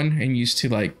blue one, and used to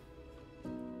like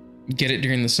get it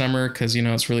during the summer because, you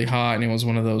know, it's really hot, and it was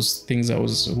one of those things that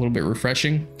was a little bit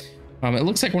refreshing. It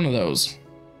looks like one of those.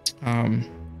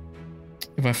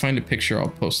 If I find a picture, I'll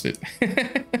post it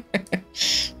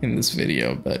in this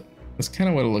video, but that's kind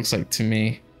of what it looks like to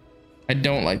me. I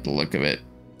don't like the look of it.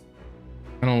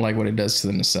 I don't like what it does to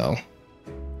the nacelle.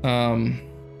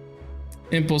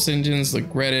 Impulse engines look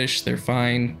reddish, they're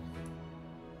fine.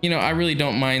 You know, I really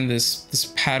don't mind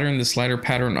this pattern, this lighter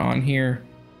pattern on here.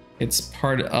 It's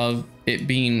part of it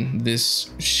being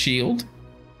this shield.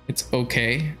 It's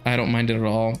okay, I don't mind it at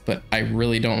all, but I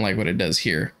really don't like what it does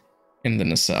here in the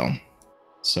nacelle.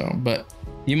 So, but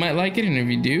you might like it, and if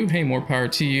you do, hey, more power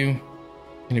to you.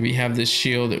 And if you have this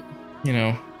shield, you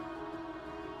know,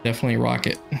 definitely rock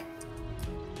it.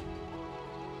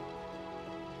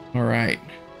 All right,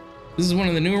 this is one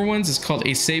of the newer ones. It's called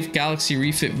a Safe Galaxy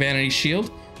Refit Vanity Shield.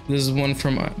 This is one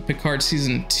from Picard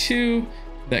season 2,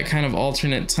 that kind of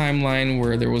alternate timeline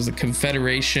where there was a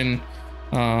confederation,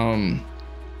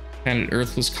 planet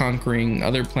Earth was conquering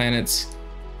other planets,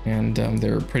 and they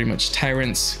were pretty much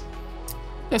tyrants.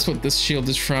 That's what this shield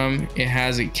is from. It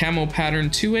has a camo pattern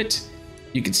to it.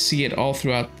 You can see it all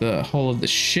throughout the whole of the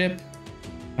ship.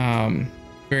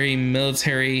 Very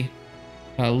military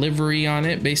livery on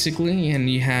it, basically. And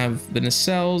you have the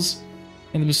nacelles,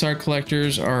 and the Bazaar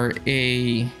collectors are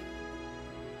a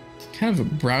kind of a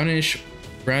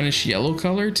brownish yellow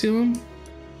color to them,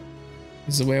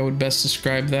 is the way I would best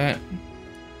describe that.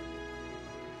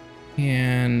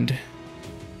 And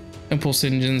impulse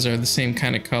engines are the same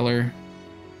kind of color.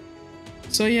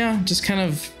 So yeah, just kind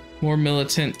of more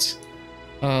militant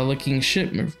looking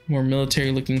ship, more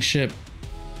military looking ship.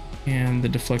 And the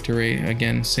deflector ray,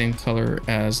 again, same color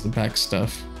as the back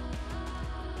stuff.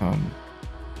 But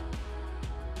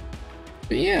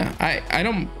yeah, I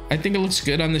think it looks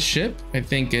good on the ship. I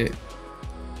think it,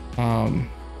 I'd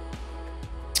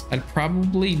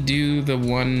probably do the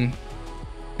one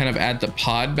kind of at the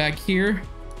pod back here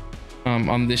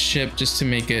on this ship, just to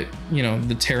make it, you know,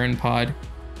 the Terran pod,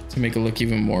 to make it look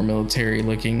even more military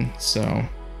looking. So,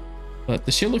 but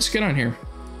the shield looks good on here.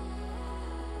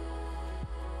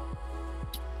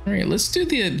 All right, let's do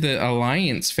the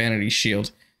Alliance Vanity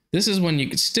Shield. This is one you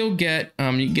could still get.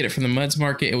 You can get it from the Muds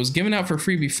Market. It was given out for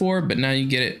free before, but now you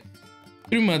get it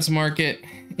through Muds Market.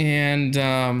 And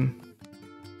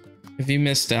if you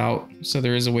missed out, so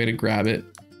there is a way to grab it.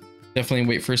 Definitely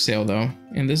wait for a sale though.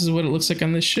 And this is what it looks like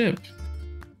on this ship.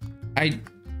 I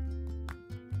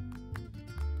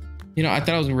thought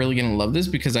I was really gonna love this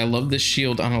because I love this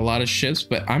shield on a lot of ships,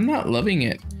 but I'm not loving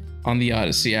it on the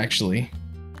Odyssey actually.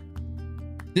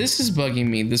 This is bugging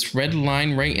me, this red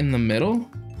line right in the middle,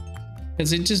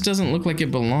 because it just doesn't look like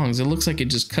it belongs. It looks like it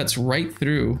just cuts right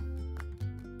through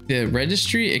the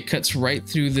registry. It cuts right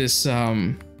through this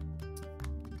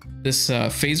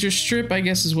phaser strip, I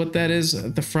guess is what that is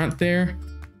at the front there,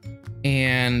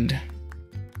 and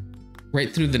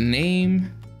right through the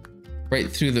name,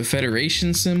 right through the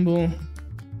Federation symbol.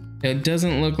 It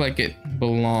doesn't look like it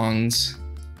belongs.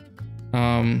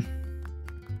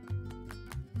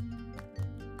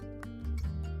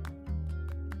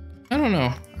 I don't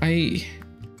know. I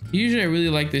really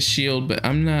like this shield, but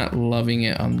I'm not loving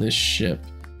it on this ship.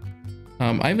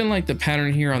 I even like the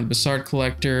pattern here on the Bazaar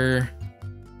collector.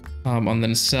 On the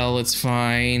nacelle, it's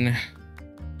fine.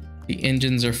 The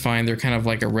engines are fine. They're kind of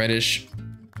like a reddish,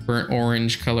 burnt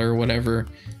orange color or whatever.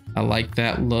 I like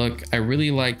that look. I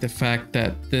really like the fact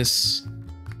that this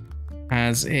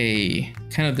has a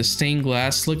kind of the stained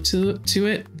glass look to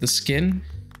it, the skin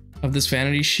of this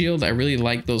Vanity Shield. I really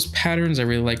like those patterns. I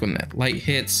really like when that light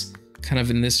hits kind of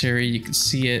in this area, you can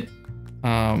see it.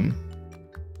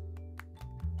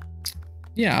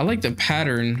 Yeah, I like the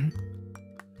pattern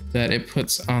that it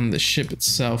puts on the ship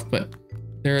itself, but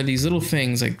there are these little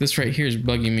things like this right here is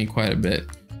bugging me quite a bit,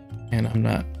 and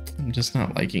I'm just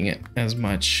not liking it as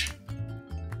much.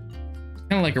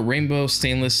 Kind of like a rainbow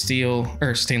stained glass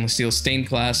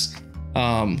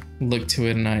look to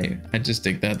it, and I just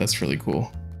dig that. That's really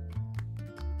cool.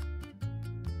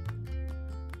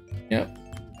 Yep.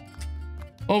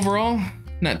 Overall,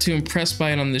 not too impressed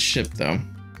by it on this ship though.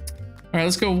 All right,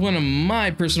 let's go with one of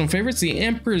my personal favorites, the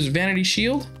Emperor's Vanity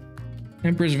Shield.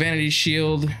 Emperor's Vanity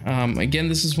Shield. Again,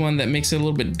 this is one that makes it a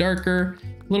little bit darker,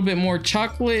 a little bit more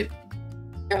chocolate,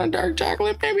 kind of dark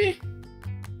chocolate maybe,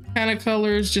 kind of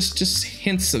colors, just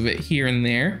hints of it here and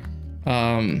there.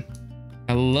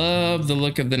 I love the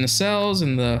look of the nacelles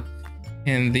and the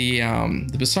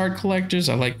Bassard collectors.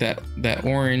 I like that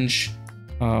orange,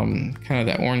 kind of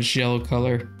that orange yellow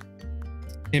color.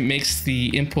 It makes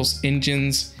the impulse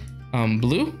engines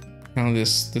blue, kind of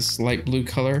this light blue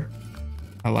color.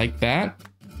 I like that.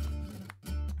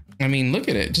 I mean, look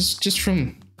at it, just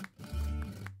from,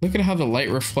 look at how the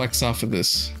light reflects off of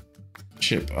this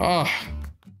ship. Oh,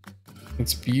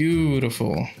 it's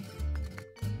beautiful.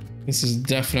 This is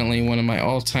definitely one of my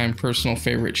all-time personal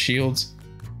favorite shields,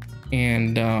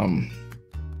 and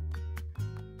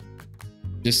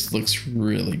this looks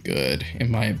really good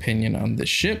in my opinion on this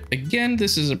ship. Again,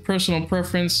 this is a personal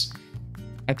preference.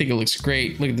 I think it looks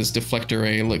great. Look at this deflector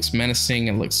array. It looks menacing.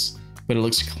 But it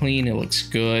looks clean. It looks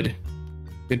good.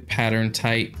 Good pattern,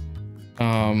 tight,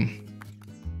 kind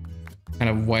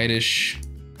of whitish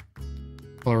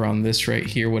color on this right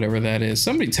here, whatever that is.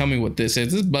 Somebody tell me what this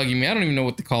is. This is bugging me. I don't even know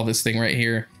what to call this thing right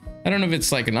here. I don't know if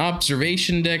it's like an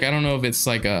observation deck. I don't know if it's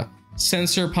like a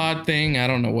sensor pod thing. I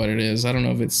don't know what it is. I don't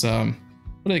know if it's what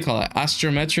do they call it?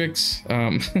 Astrometrics?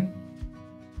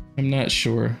 I'm not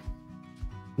sure.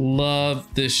 Love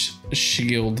this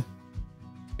shield,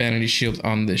 Vanity Shield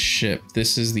on this ship.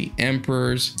 This is the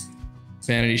Emperor's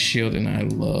Vanity Shield, and I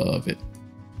love it.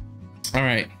 All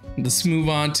right, let's move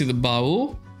on to the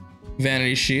Baul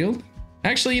Vanity Shield.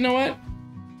 Actually, you know what?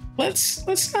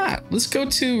 Let's not. Let's go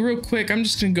to real quick. I'm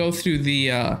just gonna go through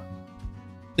the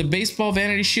baseball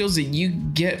Vanity Shields that you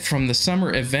get from the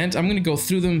summer event. I'm gonna go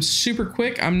through them super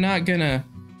quick. I'm not gonna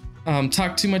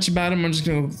talk too much about them. I'm just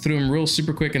gonna go through them real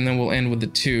super quick, and then we'll end with the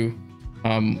two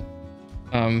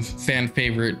fan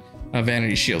favorite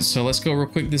Vanity Shields. So let's go real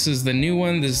quick. This is the new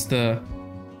one. This is the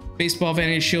baseball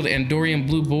Vanity Shield Andorian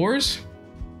Blue Boars.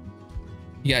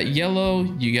 You got yellow,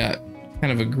 you got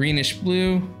kind of a greenish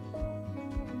blue.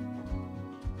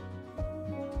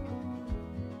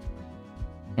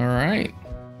 All right,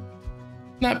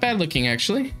 not bad looking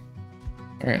actually.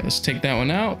 All right, let's take that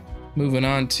one out. Moving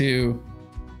on to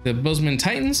the Bozeman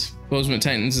Titans. Bozeman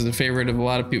Titans is a favorite of a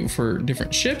lot of people for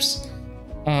different ships.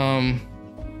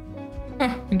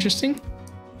 Interesting.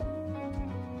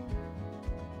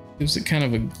 Gives it kind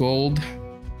of a gold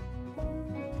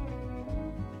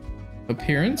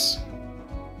appearance.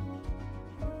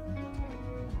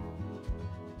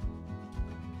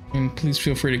 And please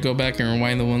feel free to go back and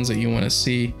rewind the ones that you want to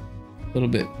see a little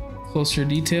bit closer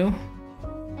detail.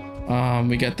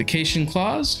 We got the Cation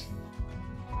claws.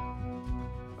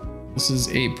 This is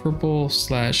a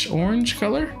purple/orange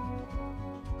color.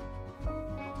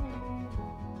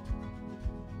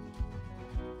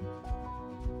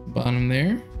 Bottom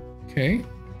there. Okay.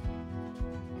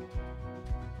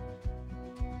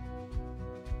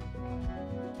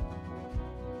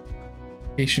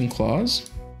 Cation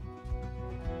claws.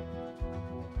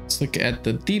 Let's look at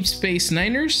the Deep Space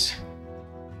Niners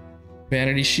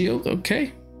Vanity Shield.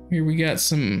 Okay, here we got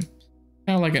some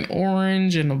kind of like an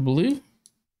orange and a blue,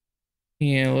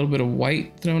 and a little bit of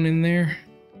white thrown in there.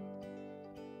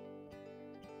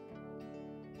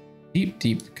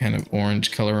 Deep kind of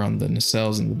orange color on the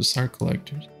nacelles and the Bassard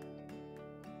collectors.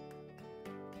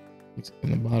 Looks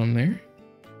on the bottom there.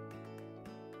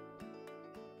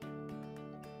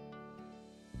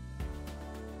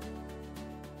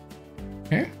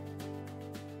 Okay.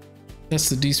 That's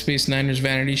the Deep Space Niners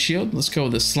Vanity Shield. Let's go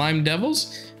with the Slime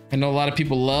Devils. I know a lot of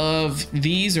people love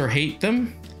these or hate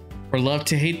them, or love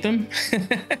to hate them.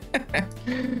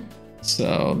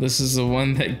 So this is the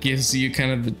one that gives you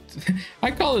kind of the, I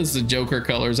call this the Joker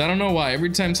colors. I don't know why. Every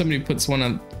time somebody puts one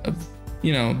on,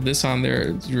 you know, this on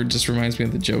there, it just reminds me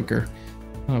of the Joker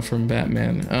from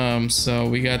Batman. So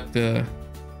we got the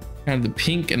kind of the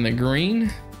pink and the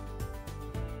green.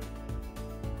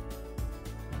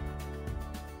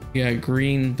 We got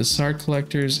green Bassard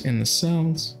collectors in the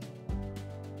cells.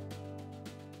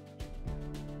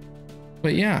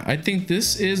 But yeah, I think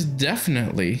this is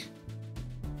definitely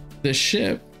the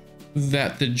ship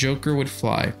that the Joker would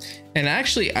fly. And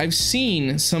actually, I've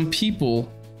seen some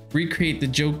people recreate the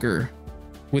Joker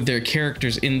with their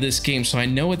characters in this game, so I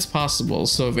know it's possible.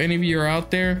 So if any of you are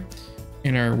out there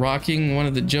and are rocking one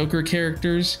of the Joker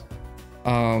characters,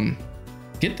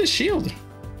 get the shield.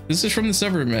 This is from the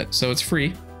subreddit, so it's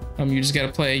free. You just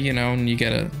gotta play, you know, and you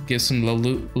gotta give some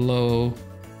Lolunut,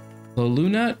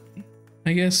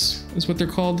 I guess is what they're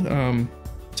called,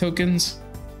 tokens,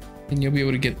 and you'll be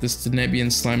able to get this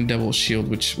Nebian Slime Devil shield,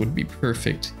 which would be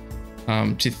perfect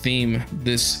to theme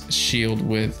this shield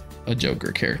with a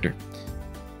Joker character.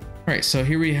 All right, so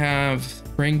here we have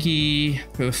Frankie,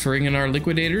 the Ferenginar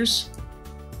Liquidators.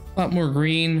 A lot more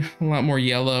green, a lot more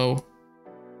yellow.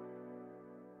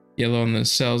 Yellow on the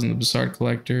cells and the Bassard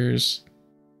Collectors.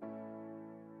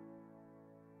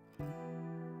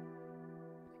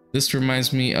 This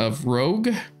reminds me of Rogue,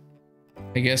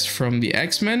 I guess from the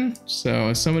X-Men. So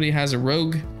if somebody has a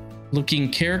Rogue looking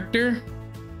character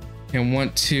and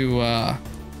want to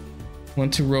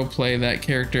roleplay that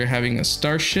character having a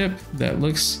starship that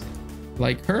looks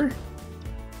like her,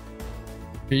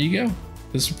 here you go.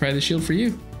 This is probably the shield for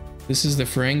you. This is the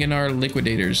Ferenginar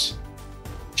Liquidators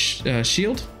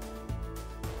shield.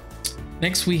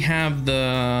 Next we have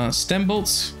the stem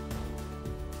bolts.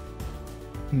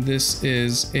 This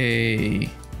is a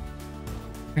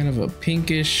kind of a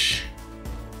pinkish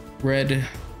red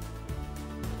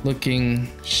looking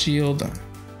shield.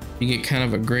 You get kind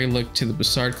of a gray look to the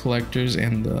Bassard Collectors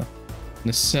and the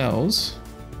nacelles.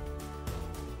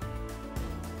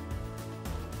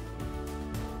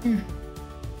 Kind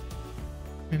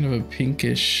of a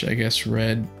pinkish, I guess,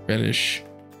 reddish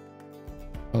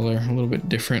color, a little bit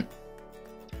different.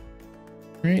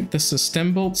 Right, this is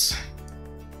stem bolts.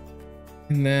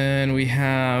 And then we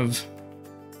have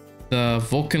the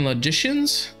Vulcan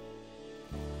Logicians.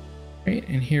 Right,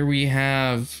 and here we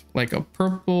have like a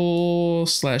purple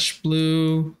 /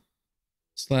 blue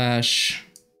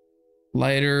 /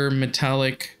 lighter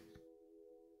metallic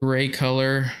gray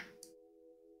color.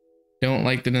 Don't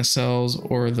like the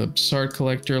nacelles or the Bassard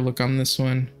Collector look on this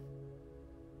one,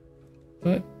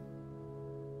 but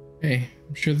hey,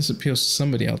 I'm sure this appeals to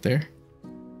somebody out there.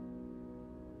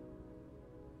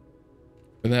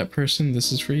 For that person,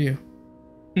 this is for you.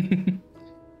 Let's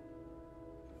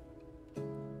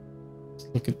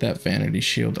look at that Vanity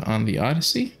Shield on the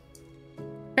Odyssey.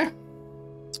 Okay.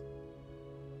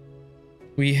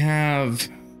 We have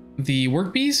the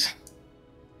Work Bees.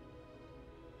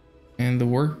 And the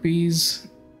Work Bees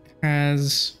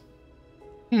has,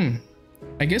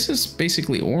 I guess it's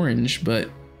basically orange, but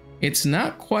it's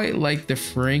not quite like the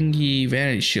Ferengi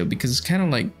Vanity Shield because it's kind of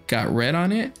like got red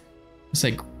on it. It's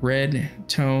like red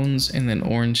tones and then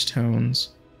orange tones.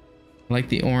 I like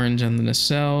the orange on the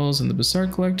nacelles and the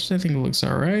Bassard Collectors. I think it looks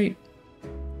all right.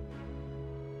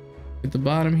 At the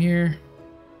bottom here.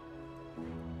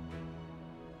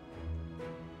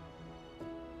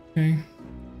 Okay.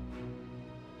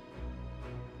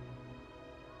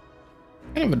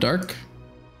 Kind of a dark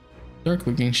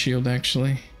looking shield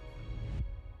actually.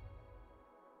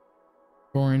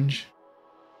 Orange.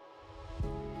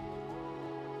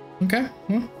 Okay,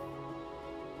 well,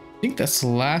 I think that's the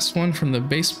last one from the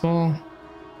baseball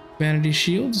Vanity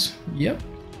Shields. Yep.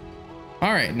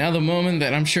 All right, now the moment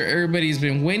that I'm sure everybody's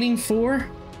been waiting for.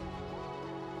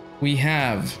 We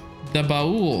have the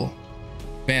Baul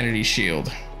Vanity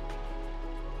Shield.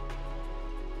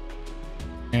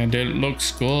 And it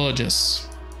looks gorgeous.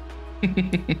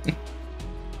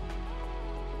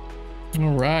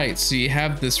 All right, so you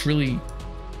have this really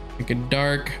like a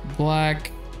dark black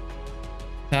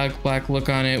look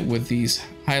on it with these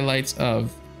highlights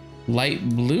of light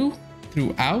blue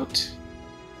throughout.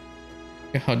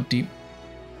 Look at how deep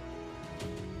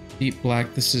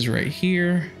black this is right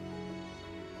here.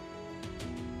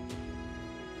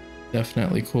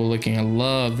 Definitely cool looking. I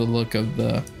love the look of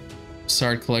the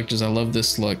Bassard Collectors. I love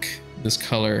this look, this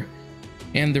color,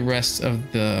 and the rest of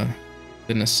the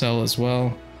nacelle as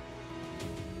well.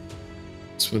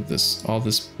 It's with this all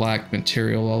this black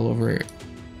material all over it.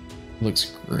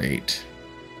 Looks great.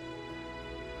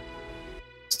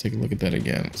 Let's take a look at that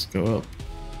again. Let's go up.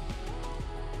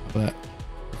 That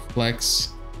reflects.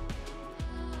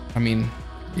 I mean,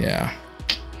 yeah.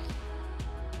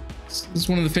 This is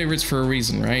one of the favorites for a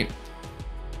reason, right?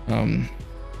 The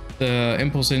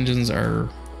impulse engines are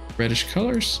reddish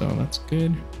colors, so that's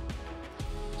good.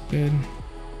 Good.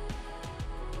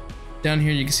 Down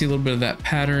here you can see a little bit of that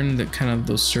pattern, that kind of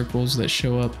those circles that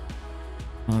show up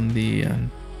on the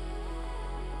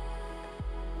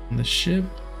ship.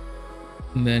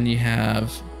 And then you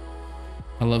have,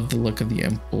 I love the look of the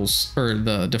impulse or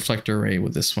the deflector array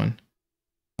with this one.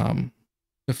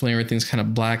 Definitely everything's kind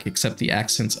of black except the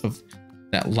accents of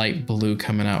that light blue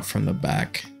coming out from the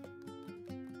back.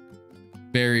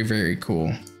 Very, very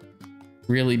cool.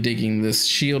 Really digging this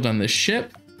shield on the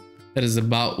ship. That is the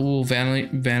Baul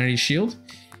Vanity Shield.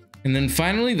 And then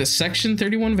finally, the Section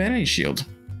 31 Vanity Shield.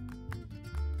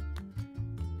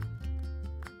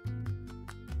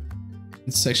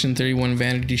 The Section 31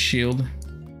 Vanity Shield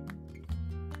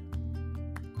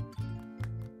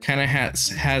kind of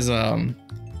has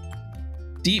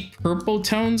deep purple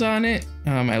tones on it.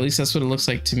 At least that's what it looks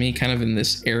like to me, kind of in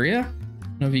this area. I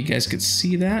don't know if you guys could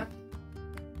see that.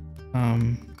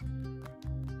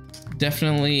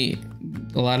 Definitely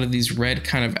a lot of these red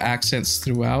kind of accents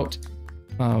throughout.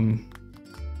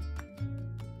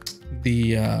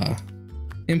 The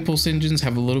impulse engines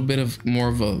have a little bit of more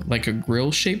of a like a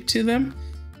grill shape to them.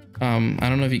 I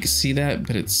don't know if you can see that,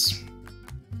 but it's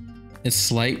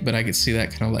slight, but I could see that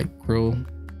kind of like grill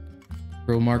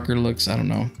marker looks. I don't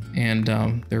know. And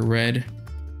they're red.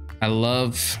 I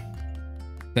love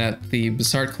that the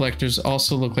Bassard collectors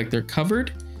also look like they're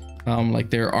covered,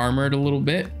 like they're armored a little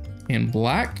bit in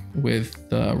black with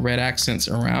the red accents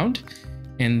around.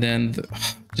 And then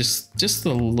just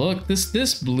the look,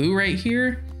 this blue right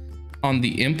here on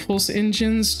the impulse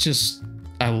engines, just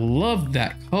I love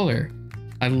that color.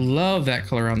 I love that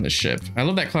color on the ship. I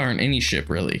love that color on any ship,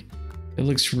 really. It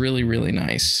looks really, really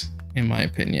nice, in my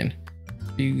opinion.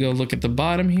 You go look at the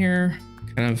bottom here,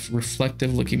 kind of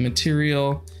reflective looking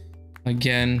material.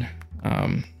 Again,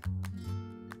 kind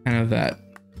of that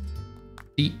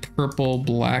deep purple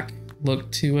black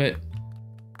look to it.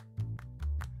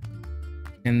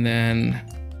 And then,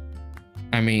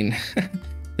 I mean,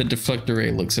 the deflector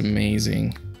array looks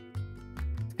amazing.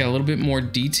 It's got a little bit more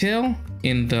detail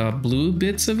in the blue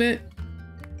bits of it.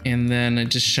 And then it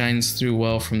just shines through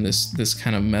well from this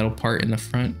kind of metal part in the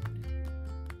front.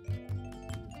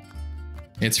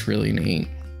 It's really neat.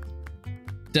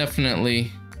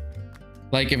 Definitely,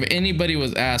 like if anybody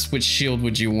was asked which shield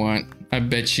would you want, I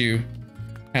bet you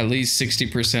at least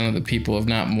 60% of the people, if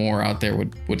not more out there,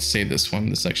 would say this one,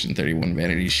 the Section 31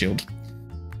 Vanity Shield.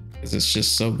 Because it's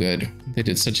just so good. They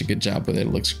did such a good job with it.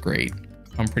 It looks great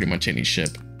on pretty much any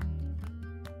ship.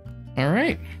 All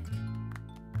right.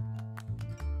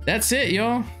 That's it,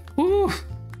 y'all. Woo!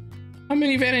 How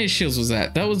many Vanity Shields was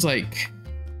that? That was like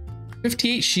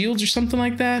 58 shields or something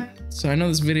like that. So I know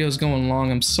this video is going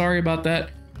long. I'm sorry about that,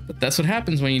 but that's what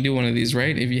happens when you do one of these,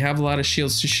 right? If you have a lot of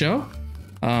shields to show,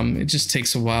 it just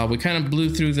takes a while. We kind of blew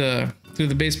through the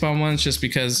baseball ones just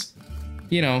because,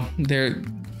 you know, they're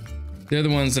the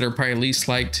ones that are probably least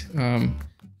liked.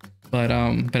 But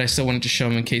I still wanted to show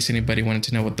them in case anybody wanted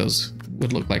to know what those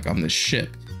would look like on this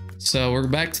ship. So we're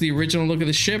back to the original look of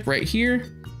the ship right here.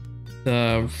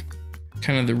 The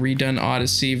kind of the redone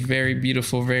Odyssey, very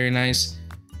beautiful, very nice.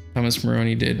 Thomas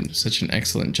Maroney did such an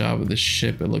excellent job with this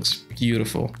ship. It looks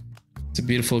beautiful. It's a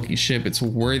beautiful looking ship. It's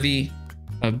worthy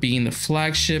of being the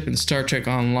flagship in Star Trek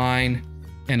Online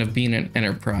and of being an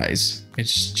Enterprise.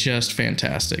 It's just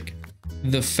fantastic.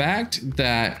 The fact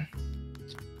that,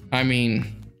 I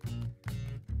mean,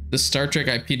 the Star Trek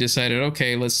IP decided,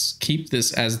 okay, let's keep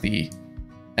this as the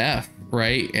F,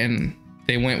 right? And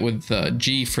they went with the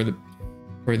G for the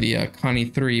Connie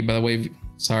 3. By the way,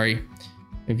 sorry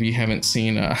if you haven't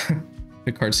seen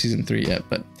Picard season 3 yet,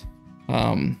 but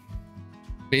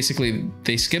basically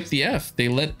they skipped the F. They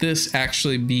let this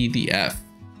actually be the F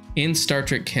in Star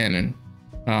Trek canon.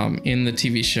 In the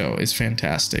TV show is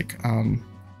fantastic.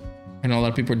 I know a lot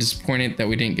of people are disappointed that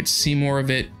we didn't get to see more of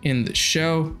it in the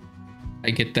show. I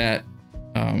get that,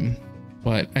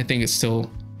 but I think it's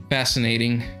still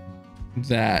fascinating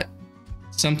that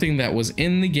something that was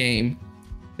in the game,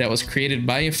 that was created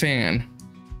by a fan,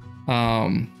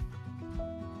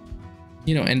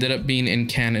 you know, ended up being in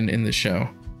canon in the show.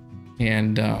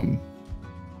 And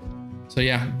so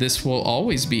yeah, this will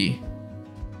always be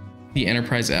the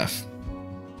Enterprise F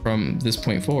from this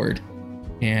point forward,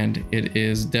 and it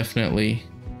is definitely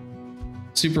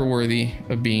super worthy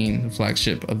of being the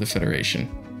flagship of the Federation.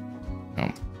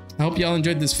 I hope y'all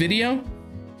enjoyed this video.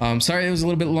 Sorry it was a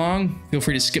little bit long. Feel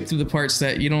free to skip through the parts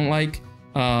that you don't like.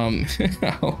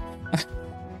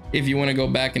 If you want to go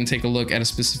back and take a look at a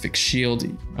specific shield,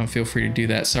 feel free to do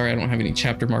that. Sorry I don't have any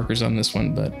chapter markers on this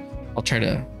one, but I'll try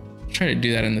to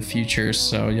do that in the future,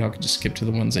 so y'all can just skip to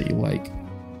the ones that you like.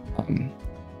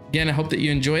 Again, I hope that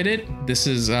you enjoyed it. This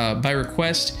is by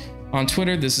request on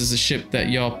Twitter. This is the ship that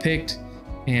y'all picked,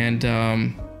 and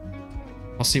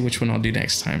I'll see which one I'll do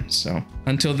next time. So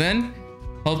until then,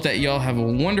 hope that y'all have a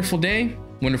wonderful day,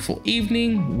 wonderful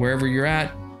evening, wherever you're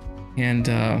at, and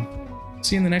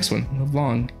see you in the next one. Live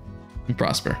long and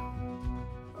prosper.